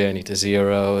at their journey to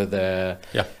zero, their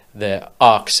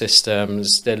ARC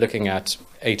systems. They're looking at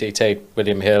 888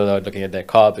 William Hill are looking at their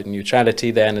carbon neutrality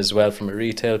then as well from a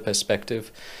retail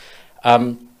perspective.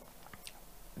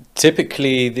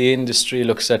 Typically, the industry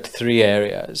looks at three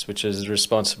areas, which is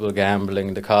responsible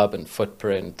gambling, the carbon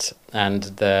footprint, and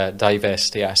the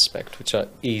diversity aspect, which are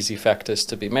easy factors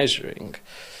to be measuring.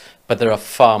 But there are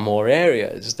far more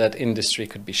areas that industry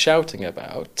could be shouting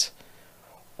about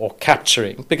or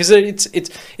capturing, because it's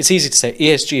easy to say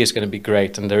ESG is going to be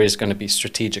great and there is going to be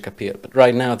strategic appeal, but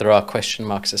right now there are question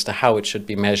marks as to how it should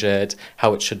be measured,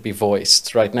 how it should be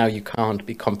voiced. Right now you can't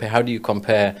be how do you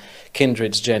compare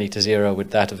Kindred's journey to zero with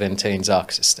that of Entain's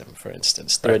ARC system, for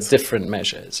instance? There are different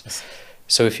measures. Yes.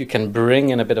 So if you can bring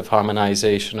in a bit of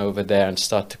harmonization over there and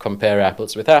start to compare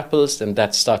apples with apples, then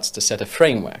that starts to set a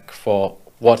framework for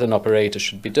what an operator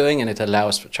should be doing, and it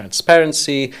allows for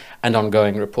transparency and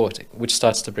ongoing reporting, which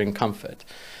starts to bring comfort.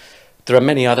 There are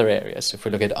many other areas. If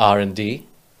we look at R&D,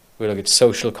 we look at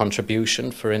social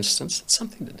contribution, for instance, it's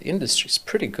something that the industry is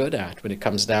pretty good at when it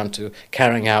comes down to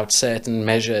carrying out certain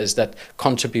measures that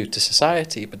contribute to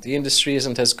society, but the industry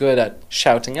isn't as good at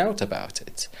shouting out about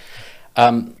it.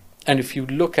 And if you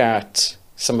look at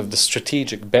some of the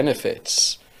strategic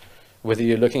benefits, whether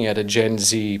you're looking at a Gen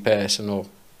Z person or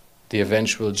the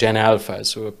eventual Gen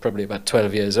Alphas, who are probably about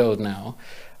 12 years old now,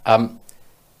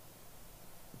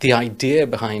 the idea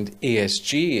behind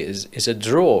ESG is a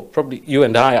draw. Probably you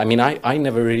and I mean, I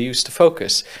never really used to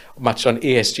focus much on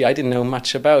ESG. I didn't know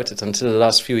much about it until the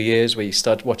last few years, where you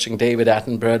start watching David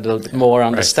Attenborough a little bit more,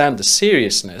 understand the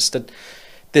seriousness, that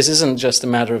this isn't just a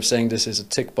matter of saying this is a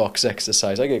tick box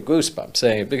exercise. I get goosebumps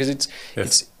saying it, because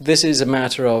this is a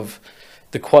matter of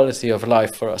the quality of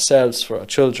life for ourselves, for our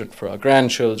children, for our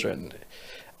grandchildren.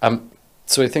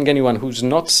 So I think anyone who's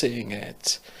not seeing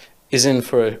it is in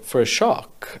for a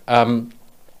shock.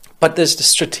 But there's the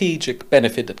strategic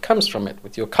benefit that comes from it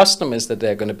with your customers, that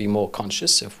they're going to be more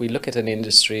conscious. If we look at an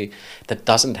industry that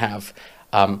doesn't have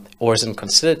or isn't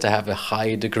considered to have a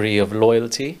high degree of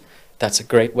loyalty, that's a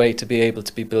great way to be able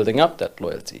to be building up that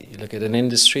loyalty. You look at an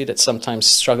industry that sometimes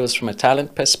struggles from a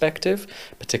talent perspective,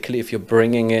 particularly if you're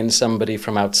bringing in somebody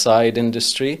from outside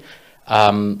industry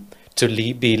to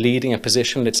be leading a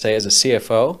position, let's say as a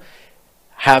CFO,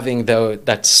 having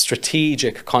that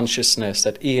strategic consciousness,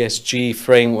 that ESG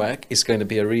framework is going to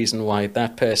be a reason why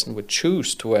that person would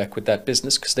choose to work with that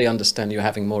business, because they understand you're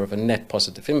having more of a net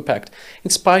positive impact, in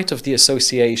spite of the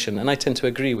association. And I tend to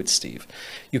agree with Steve.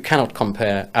 You cannot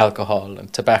compare alcohol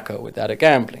and tobacco with that of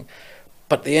gambling.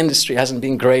 But the industry hasn't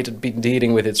been great at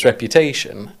dealing with its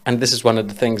reputation. And this is one of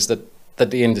the things that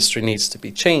the industry needs to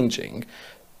be changing.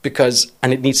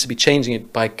 And it needs to be changing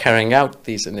it by carrying out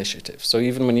these initiatives. So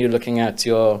even when you're looking at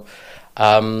your,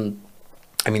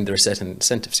 there are certain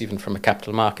incentives, even from a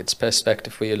capital markets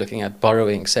perspective, where you're looking at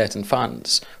borrowing certain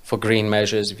funds for green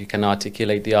measures. If you can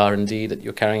articulate the R&D that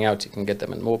you're carrying out, you can get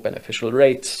them at more beneficial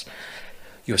rates.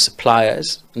 Your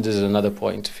suppliers, and this is another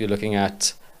point, if you're looking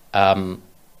at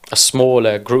a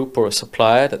smaller group or a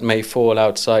supplier that may fall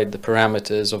outside the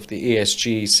parameters of the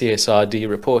ESG, CSRD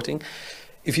reporting.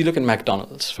 If you look at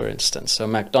McDonald's, for instance, so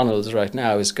McDonald's right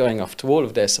now is going off to all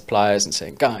of their suppliers and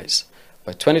saying, guys,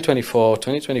 by 2024,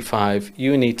 2025,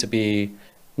 you need to be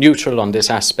neutral on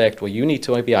this aspect, where you need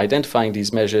to be identifying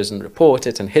these measures and report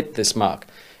it and hit this mark.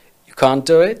 You can't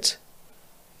do it,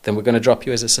 then we're going to drop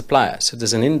you as a supplier. So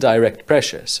there's an indirect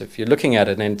pressure. So if you're looking at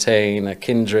an Entain, a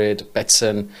Kindred,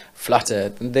 Betson, Flutter,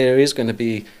 then there is going to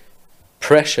be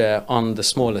pressure on the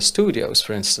smaller studios,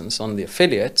 for instance, on the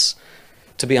affiliates,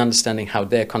 to be understanding how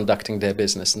they're conducting their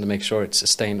business and to make sure it's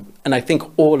sustainable. And I think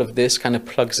all of this kind of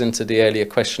plugs into the earlier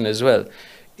question as well.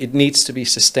 It needs to be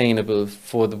sustainable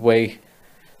for the way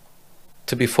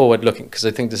to be forward-looking, because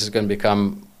I think this is going to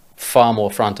become far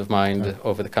more front of mind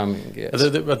over the coming years.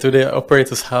 But do the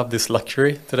operators have this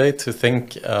luxury today to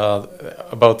think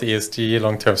about ESG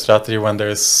long-term strategy when there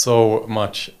is so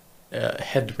much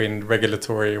headwind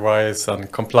regulatory-wise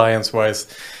and compliance-wise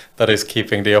that is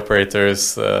keeping the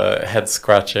operators' head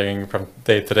scratching from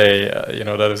day to day?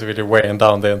 That is really weighing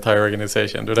down the entire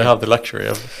organization. Do they have the luxury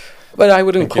of? But I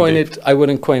wouldn't coin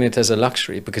it as a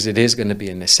luxury, because it is going to be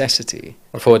a necessity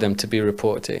for them to be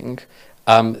reporting.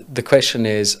 The question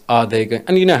is, are they going?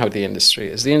 And you know how the industry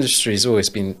is. The industry has always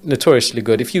been notoriously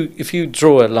good. If you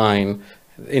draw a line,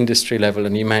 industry level,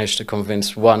 and you manage to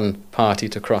convince one party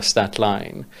to cross that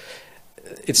line,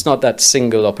 it's not that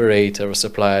single operator or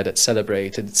supplier that's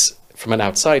celebrated. It's, from an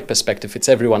outside perspective, it's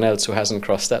everyone else who hasn't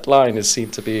crossed that line is seen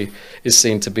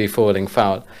to be falling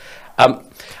foul.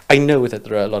 I know that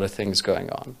there are a lot of things going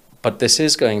on, but this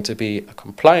is going to be a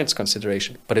compliance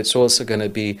consideration, but it's also going to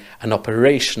be an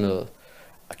operational,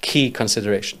 a key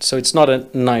consideration. So it's not a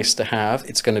nice to have,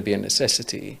 it's going to be a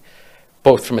necessity,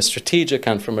 both from a strategic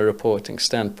and from a reporting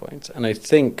standpoint. And I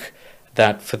think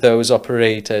that for those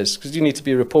operators, because you need to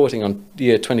be reporting on the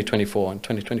year 2024 and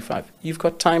 2025, you've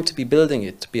got time to be building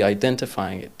it, to be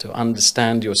identifying it, to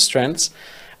understand your strengths.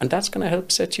 And that's going to help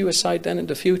set you aside then in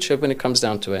the future when it comes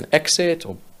down to an exit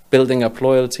or building up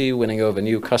loyalty, winning over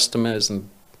new customers and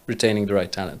retaining the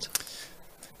right talent.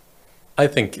 I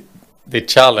think the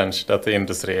challenge that the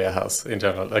industry has in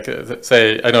general, like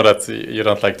say, I know that you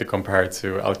don't like to compare it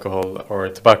to alcohol or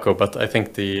tobacco, but I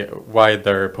think the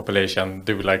wider population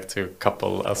do like to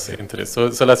couple us into this. So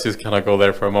let's just kind of go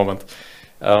there for a moment.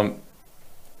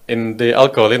 In the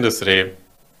alcohol industry,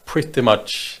 pretty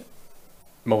much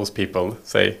most people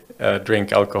say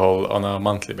drink alcohol on a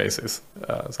monthly basis,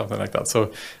 something like that.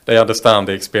 So they understand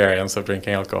the experience of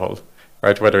drinking alcohol.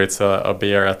 right? Whether it's a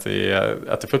beer at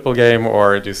the football game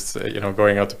or just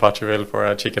going out to Patcherville for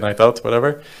a chicken night out,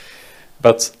 whatever.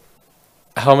 But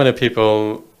how many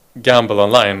people gamble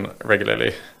online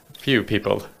regularly? Few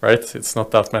people, right? It's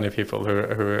not that many people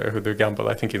who do gamble.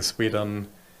 I think in Sweden,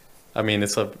 I mean,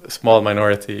 it's a small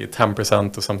minority,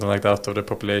 10% or something like that of the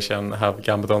population have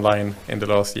gambled online in the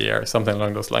last year, something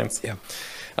along those lines. Yeah.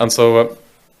 And so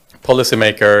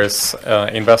policymakers,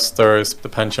 investors, the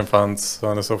pension funds, so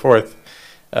on and so forth,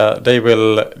 they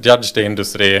will judge the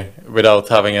industry without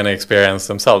having any experience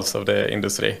themselves of the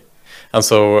industry. And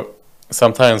so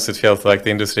sometimes it feels like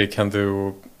the industry can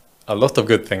do a lot of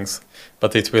good things,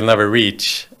 but it will never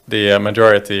reach the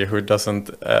majority who doesn't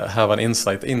have an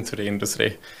insight into the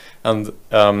industry. And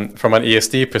from an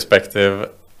ESG perspective,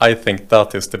 I think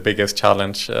that is the biggest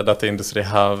challenge that the industry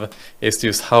have, is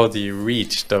just how do you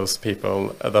reach those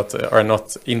people that are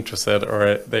not interested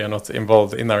or they are not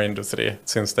involved in our industry,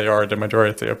 since they are the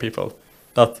majority of people.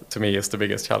 That, to me, is the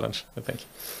biggest challenge, I think.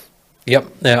 Yep,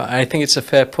 yeah, I think it's a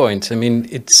fair point. I mean,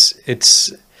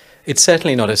 it's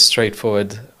certainly not a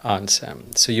straightforward answer.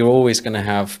 So you're always going to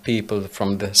have people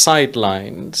from the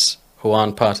sidelines who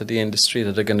aren't part of the industry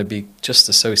that are going to be just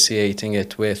associating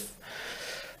it with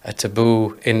a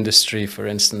taboo industry, for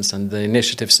instance, and the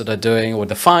initiatives that are doing, or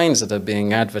the fines that are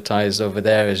being advertised over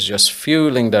there, is just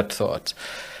fueling that thought.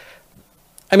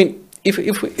 I mean,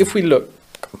 if we look,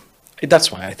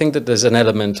 that's why I think that there's an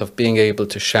element of being able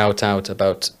to shout out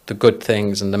about the good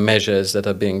things and the measures that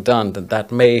are being done,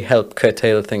 that may help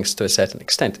curtail things to a certain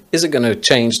extent. Is it going to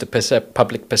change the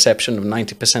public perception of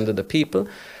 90% of the people?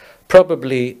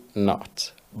 Probably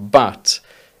not. But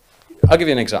I'll give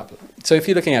you an example. So if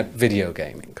you're looking at video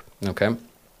gaming, okay,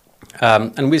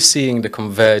 and we're seeing the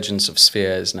convergence of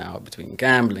spheres now between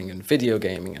gambling and video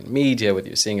gaming and media, whether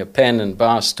you're seeing a pen and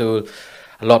bar stool,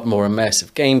 a lot more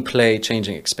immersive gameplay,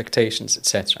 changing expectations,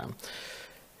 etc.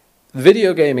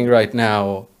 Video gaming right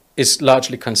now is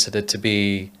largely considered to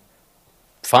be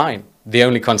fine. The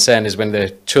only concern is when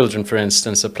the children, for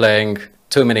instance, are playing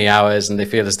too many hours and they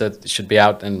feel as though they should be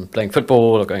out and playing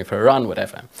football or going for a run,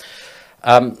 whatever.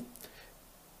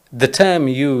 The term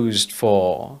used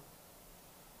for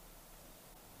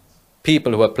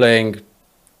people who are playing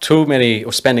too many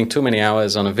or spending too many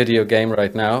hours on a video game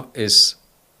right now is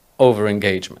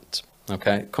over-engagement.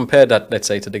 Okay, compare that, let's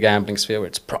say, to the gambling sphere where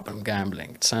it's problem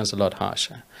gambling. It sounds a lot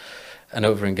harsher. And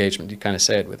over-engagement, you kind of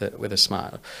say it with a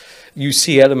smile. You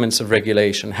see elements of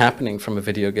regulation happening from a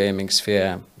video gaming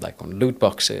sphere, like on loot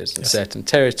boxes in certain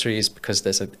territories, because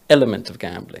there's an element of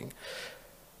gambling.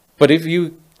 But if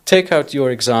you take out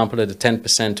your example of the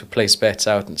 10% who place bets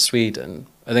out in Sweden,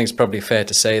 I think it's probably fair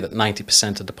to say that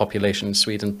 90% of the population in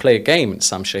Sweden play a game in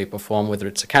some shape or form, whether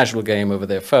it's a casual game over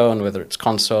their phone, whether it's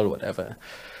console, whatever.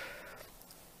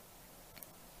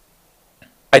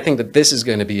 I think that this is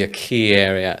going to be a key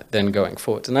area then going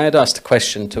forward. And I had asked a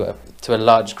question to a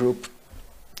large group,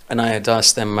 and I had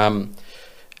asked them,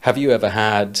 have you ever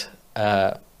had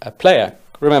a player?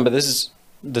 Remember, there's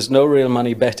no real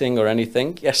money betting or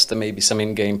anything. Yes, there may be some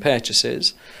in-game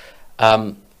purchases,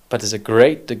 but there's a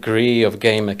great degree of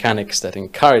game mechanics that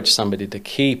encourage somebody to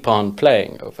keep on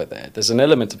playing over there. There's an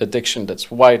element of addiction that's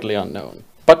widely unknown,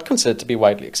 but considered to be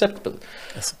widely acceptable.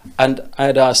 Yes. And I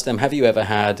had asked them, have you ever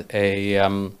had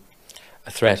a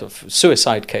threat of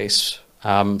suicide case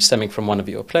stemming from one of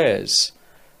your players,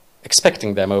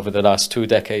 expecting them over the last 2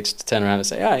 decades to turn around and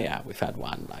say, oh yeah, we've had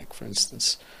one, like, for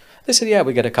instance. They said, yeah,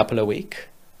 we get a couple a week.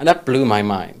 And that blew my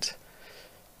mind,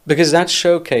 because that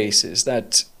showcases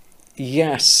that,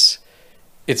 yes,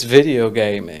 it's video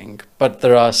gaming, but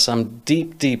there are some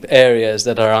deep, deep areas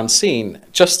that are unseen,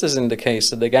 just as in the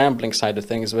case of the gambling side of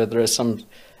things, where there are some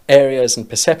areas and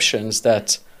perceptions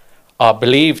that are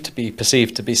believed to be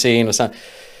perceived to be seen or something.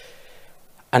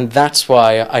 And that's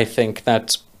why I think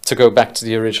that, to go back to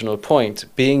the original point,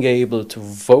 being able to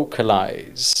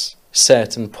vocalize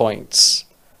certain points,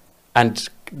 and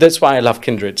that's why I love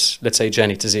Kindred's, let's say,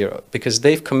 Journey to Zero, because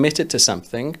they've committed to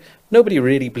something. Nobody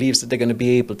really believes that they're going to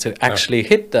be able to actually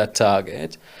hit that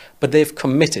target, but they've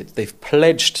committed, they've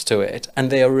pledged to it, and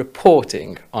they are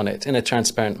reporting on it in a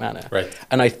transparent manner. Right.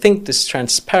 And I think this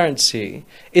transparency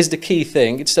is the key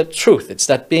thing. It's that truth. It's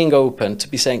that being open to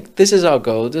be saying, this is our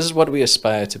goal, this is what we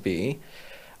aspire to be,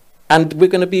 and we're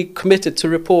going to be committed to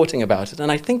reporting about it.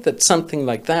 And I think that something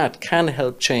like that can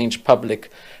help change public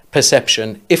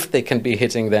perception if they can be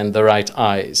hitting then the right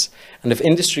eyes. And if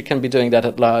industry can be doing that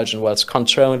at large and whilst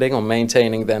controlling or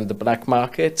maintaining then the black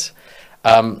market,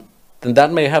 then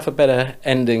that may have a better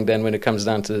ending than when it comes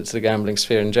down to the gambling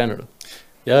sphere in general.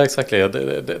 Yeah, exactly.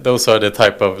 Those are the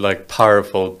type of like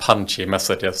powerful, punchy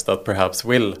messages that perhaps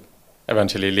will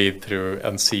eventually lead through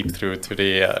and seep through to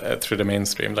the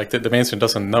mainstream. Like the mainstream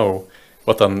doesn't know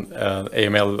what an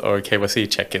AML or KYC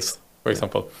check is, for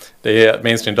example. The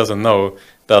mainstream doesn't know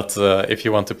that if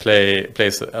you want to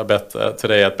place a bet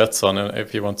today at Betsson, and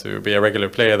if you want to be a regular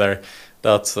player there,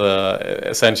 that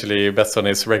essentially Betsson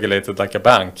is regulated like a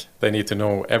bank. They need to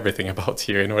know everything about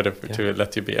you in order to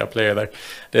let you be a player there.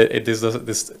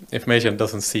 This information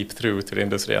doesn't seep through to the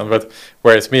industry. And what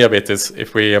worries me a bit is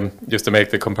if we just to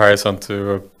make the comparison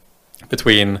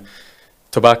between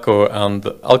tobacco and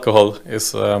alcohol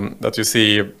is that you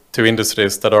see two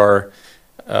industries that are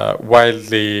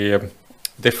wildly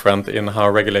different in how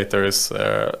regulators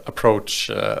approach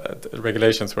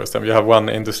regulations for them. You have one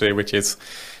industry which is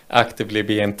actively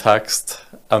being taxed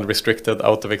and restricted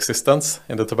out of existence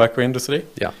in the tobacco industry.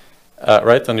 Yeah.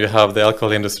 Right, and you have the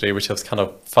alcohol industry which has kind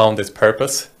of found its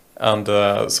purpose, and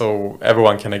so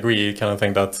everyone can agree kind of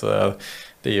thing that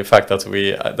the fact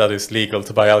that that is legal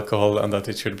to buy alcohol and that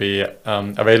it should be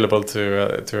available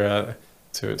to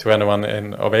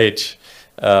anyone of age.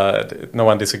 No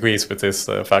one disagrees with this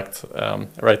fact,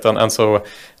 right? And so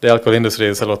the alcohol industry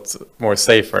is a lot more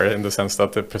safer in the sense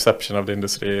that the perception of the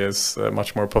industry is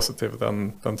much more positive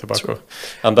than tobacco.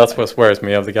 And that's what worries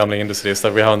me of the gambling industry, is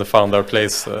that we haven't found our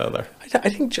place there. I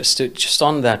think just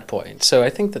on that point, so I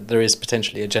think that there is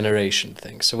potentially a generation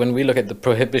thing. So when we look at the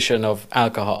prohibition of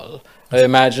alcohol, I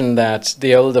imagine that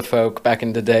the older folk back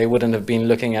in the day wouldn't have been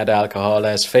looking at alcohol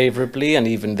as favorably, and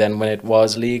even then when it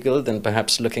was legal, then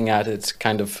perhaps looking at it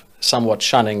kind of somewhat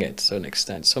shunning it to an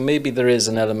extent. So maybe there is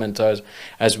an element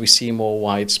as we see more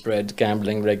widespread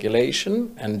gambling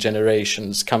regulation and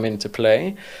generations come into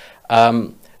play,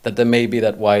 that there may be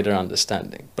that wider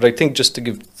understanding. But I think just to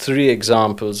give 3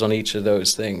 examples on each of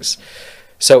those things.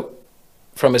 So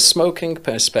from a smoking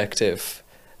perspective,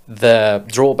 the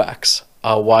drawbacks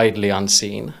are widely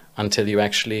unseen until you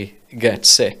actually get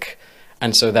sick.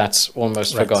 And so that's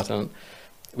almost forgotten.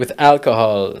 With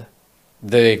alcohol,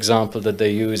 the example that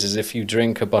they use is if you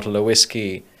drink a bottle of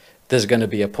whiskey, there's going to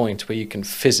be a point where you can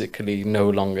physically no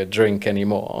longer drink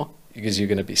anymore because you're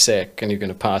going to be sick and you're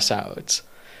going to pass out.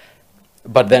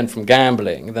 But then from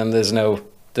gambling, then there's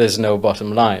no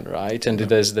bottom line, right? And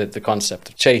there's the concept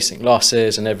of chasing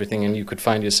losses and everything, and you could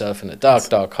find yourself in a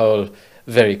dark hole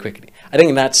very quickly. I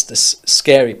think that's the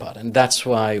scary part, and that's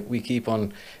why we keep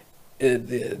on,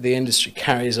 the industry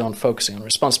carries on focusing on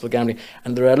responsible gambling.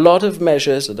 And there are a lot of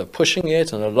measures that are pushing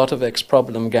it, and a lot of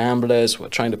ex-problem gamblers who are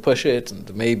trying to push it, and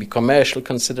there may be commercial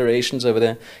considerations over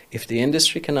there. If the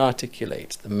industry can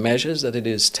articulate the measures that it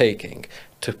is taking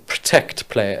to protect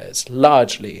players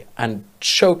largely and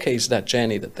showcase that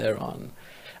journey that they're on,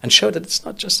 and show that it's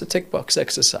not just a tick box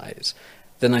exercise,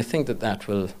 then I think that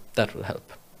will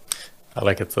help. I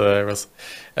like it, Russ.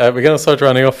 We're going to start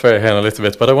running off here in a little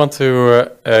bit, but I want to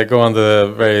go on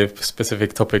the very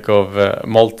specific topic of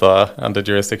Malta and the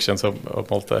jurisdictions of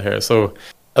Malta here. So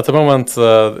at the moment,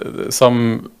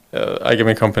 some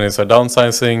iGaming companies are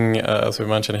downsizing. As we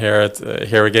mentioned here,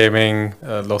 Hero Gaming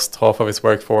lost half of its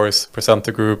workforce.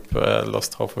 Presenter Group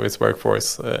lost half of its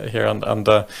workforce here, and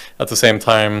at the same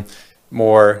time,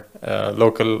 more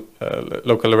local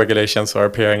regulations are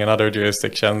appearing in other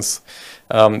jurisdictions.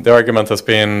 The argument has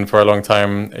been for a long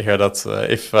time here that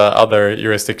if other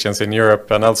jurisdictions in Europe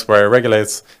and elsewhere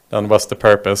regulates, then what's the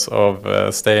purpose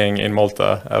of staying in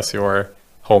Malta as your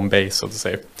home base, so to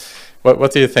say?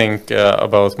 What do you think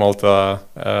about Malta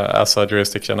as a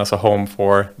jurisdiction, as a home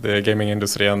for the gaming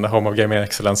industry and the home of gaming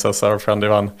excellence, as our friend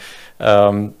Ivan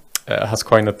has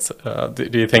coined it?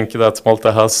 Do you think that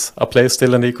Malta has a place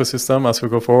still in the ecosystem as we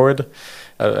go forward?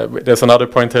 There's another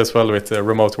point here as well with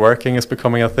remote working is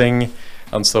becoming a thing,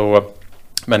 and so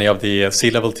many of the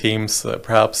C-level teams,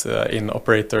 perhaps in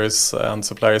operators and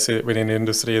suppliers within the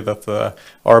industry that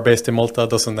are based in Malta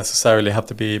doesn't necessarily have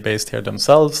to be based here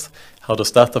themselves. How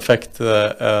does that affect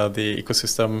the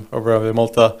ecosystem over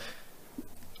Malta?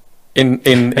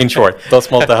 In short, does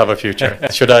Malta have a future?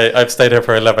 I've stayed here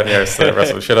for 11 years,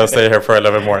 Russell. Should I stay here for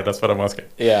 11 more? That's what I'm asking.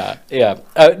 Yeah.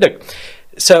 Look,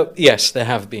 so yes, there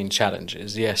have been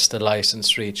challenges. Yes, the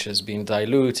license reach has been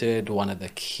diluted. One of the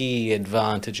key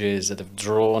advantages that have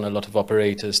drawn a lot of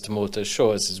operators to Malta's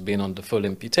shores has been on the full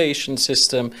imputation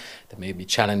system. There may be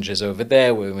challenges over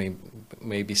there where we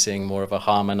may be seeing more of a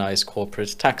harmonized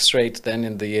corporate tax rate then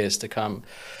in the years to come.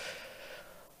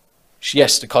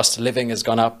 Yes, the cost of living has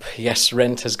gone up. Yes,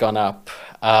 rent has gone up.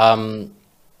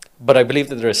 But I believe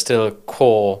that there are still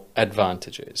core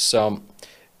advantages. So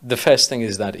the first thing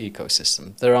is that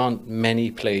ecosystem. There aren't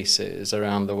many places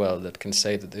around the world that can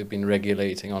say that they've been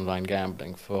regulating online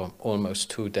gambling for almost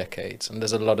 2 decades. And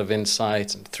there's a lot of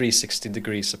insight and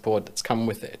 360-degree support that's come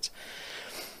with it.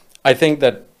 I think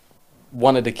that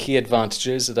one of the key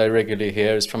advantages that I regularly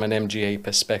hear is from an MGA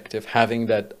perspective, having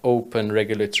that open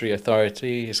regulatory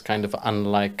authority is kind of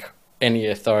unlike any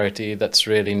authority that's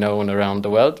really known around the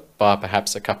world, bar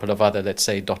perhaps a couple of other, let's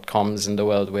say, .coms in the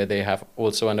world where they have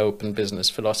also an open business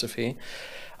philosophy.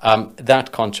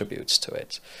 That contributes to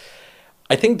it.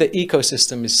 I think the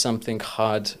ecosystem is something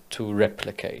hard to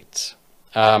replicate.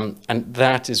 And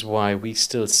that is why we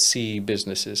still see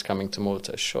businesses coming to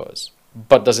Malta's shores.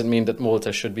 But does it mean that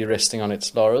Malta should be resting on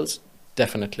its laurels?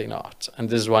 Definitely not. And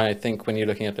this is why I think when you're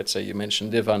looking at, let's say you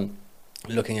mentioned Ivan,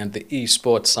 looking at the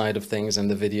esports side of things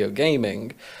and the video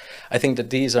gaming, I think that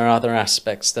these are other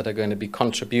aspects that are going to be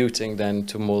contributing then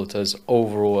to Malta's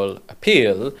overall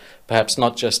appeal, perhaps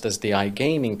not just as the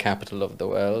igaming capital of the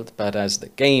world, but as the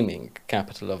gaming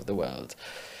capital of the world.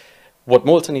 What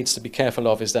Malta needs to be careful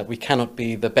of is that we cannot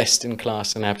be the best in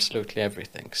class in absolutely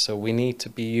everything. So we need to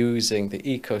be using the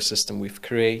ecosystem we've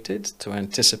created to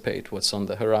anticipate what's on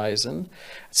the horizon.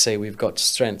 Say we've got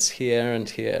strengths here and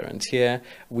here and here.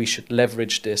 We should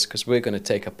leverage this because we're going to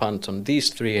take a punt on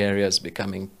these 3 areas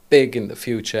becoming big in the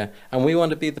future. And we want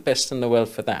to be the best in the world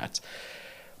for that.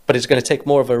 But it's going to take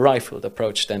more of a rifled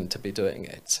approach then to be doing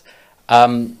it.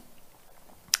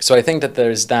 So I think that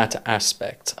there is that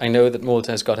aspect. I know that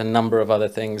Malta has got a number of other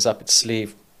things up its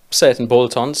sleeve, certain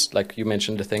bolt-ons, like you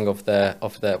mentioned the thing of the,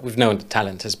 we've known that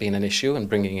talent has been an issue and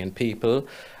bringing in people.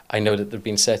 I know that there have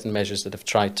been certain measures that have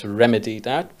tried to remedy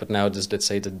that, but now there's, let's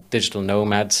say, the digital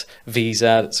nomads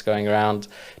visa that's going around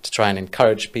to try and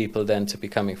encourage people then to be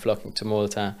flocking to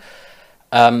Malta.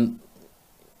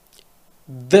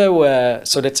 There were,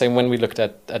 so let's say when we looked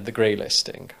at the grey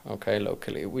listing, okay,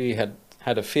 locally, we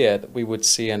had a fear that we would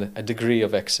see a degree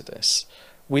of exodus.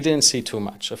 We didn't see too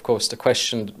much. Of course, the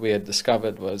question that we had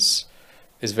discovered is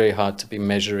very hard to be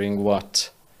measuring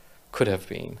what could have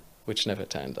been, which never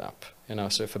turned up. You know,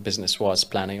 so if a business was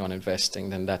planning on investing,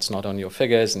 then that's not on your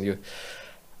figures. And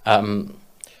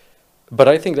but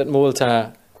I think that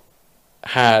Malta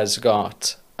has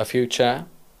got a future.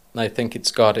 And I think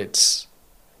it's got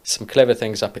some clever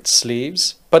things up its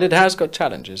sleeves, but it has got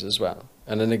challenges as well.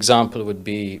 And an example would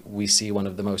be, we see one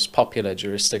of the most popular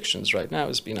jurisdictions right now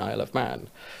has been Isle of Man.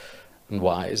 And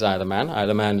why is Isle of Man?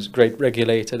 Isle of Man is a great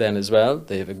regulator then as well.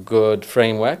 They have a good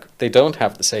framework. They don't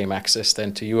have the same access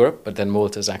then to Europe, but then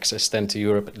Malta's access then to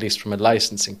Europe, at least from a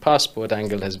licensing passport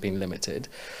angle, has been limited.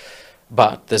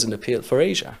 But there's an appeal for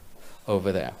Asia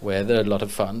over there, where there are a lot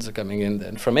of funds are coming in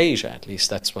then from Asia, at least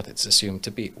that's what it's assumed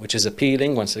to be, which is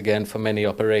appealing once again for many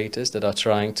operators that are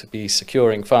trying to be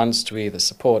securing funds to either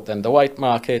support then the white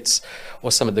markets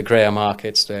or some of the grayer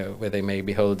markets where they may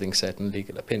be holding certain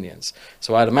legal opinions.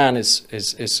 So Isle of Man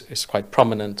is quite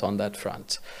prominent on that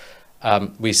front.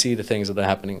 We see the things that are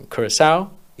happening in Curacao.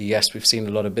 Yes, we've seen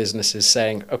a lot of businesses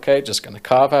saying, okay, just going to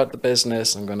carve out the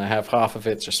business. I'm going to have half of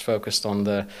it just focused on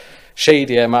the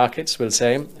shadier markets, we'll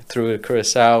say, through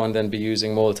Curacao, and then be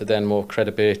using Malta then more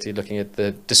credibility looking at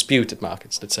the disputed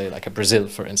markets, let's say like a Brazil,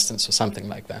 for instance, or something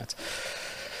like that.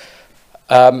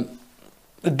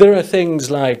 There are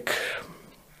things like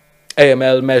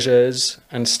AML measures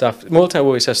and stuff. Malta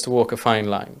always has to walk a fine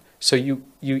line. So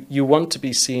you want to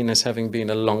be seen as having been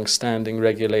a long-standing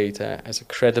regulator, as a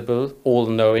credible,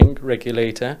 all-knowing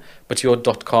regulator, but your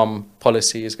 .com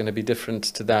policy is going to be different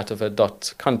to that of a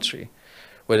 .country,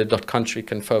 where the .country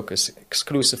can focus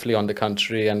exclusively on the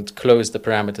country and close the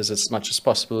parameters as much as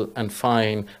possible and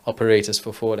fine operators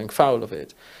for falling foul of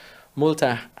it.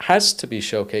 Malta has to be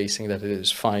showcasing that it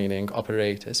is fining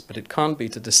operators, but it can't be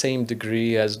to the same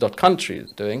degree as .country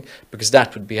is doing, because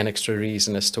that would be an extra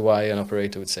reason as to why an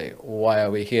operator would say, why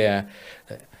are we here?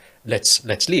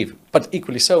 Let's leave. But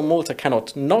equally so, Malta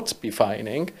cannot not be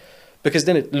fining, because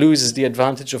then it loses the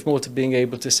advantage of Malta being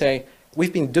able to say,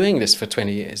 we've been doing this for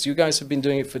 20 years. You guys have been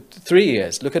doing it for 3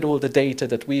 years. Look at all the data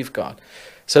that we've got.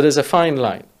 So there's a fine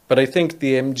line. But I think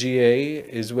the MGA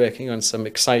is working on some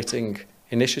exciting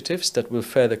initiatives that will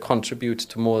further contribute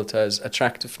to Malta's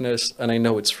attractiveness, and I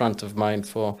know it's front of mind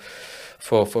for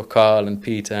Carl and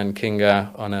Peter and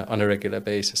Kinga on a regular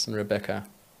basis, and Rebecca.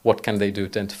 What can they do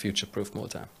then to future-proof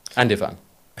Malta? And Ivan.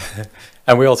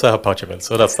 And we also have Portugal,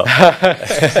 so that's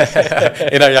that.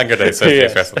 In our younger days,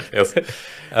 yes.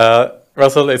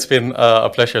 Russell, it's been a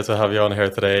pleasure to have you on here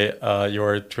today.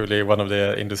 You're truly one of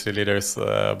the industry leaders,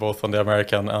 both on the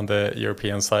American and the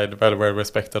European side, very well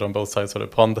respected on both sides of the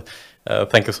pond.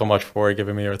 Thank you so much for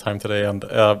giving me your time today. And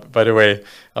by the way,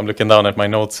 I'm looking down at my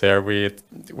notes here. We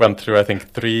went through, I think,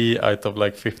 3 out of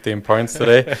like 15 points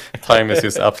today. Time is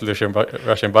just absolutely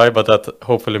rushing by, but that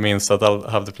hopefully means that I'll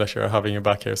have the pleasure of having you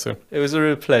back here soon. It was a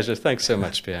real pleasure. Thanks so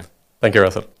much, Pierre. Thank you,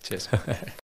 Russell. Cheers.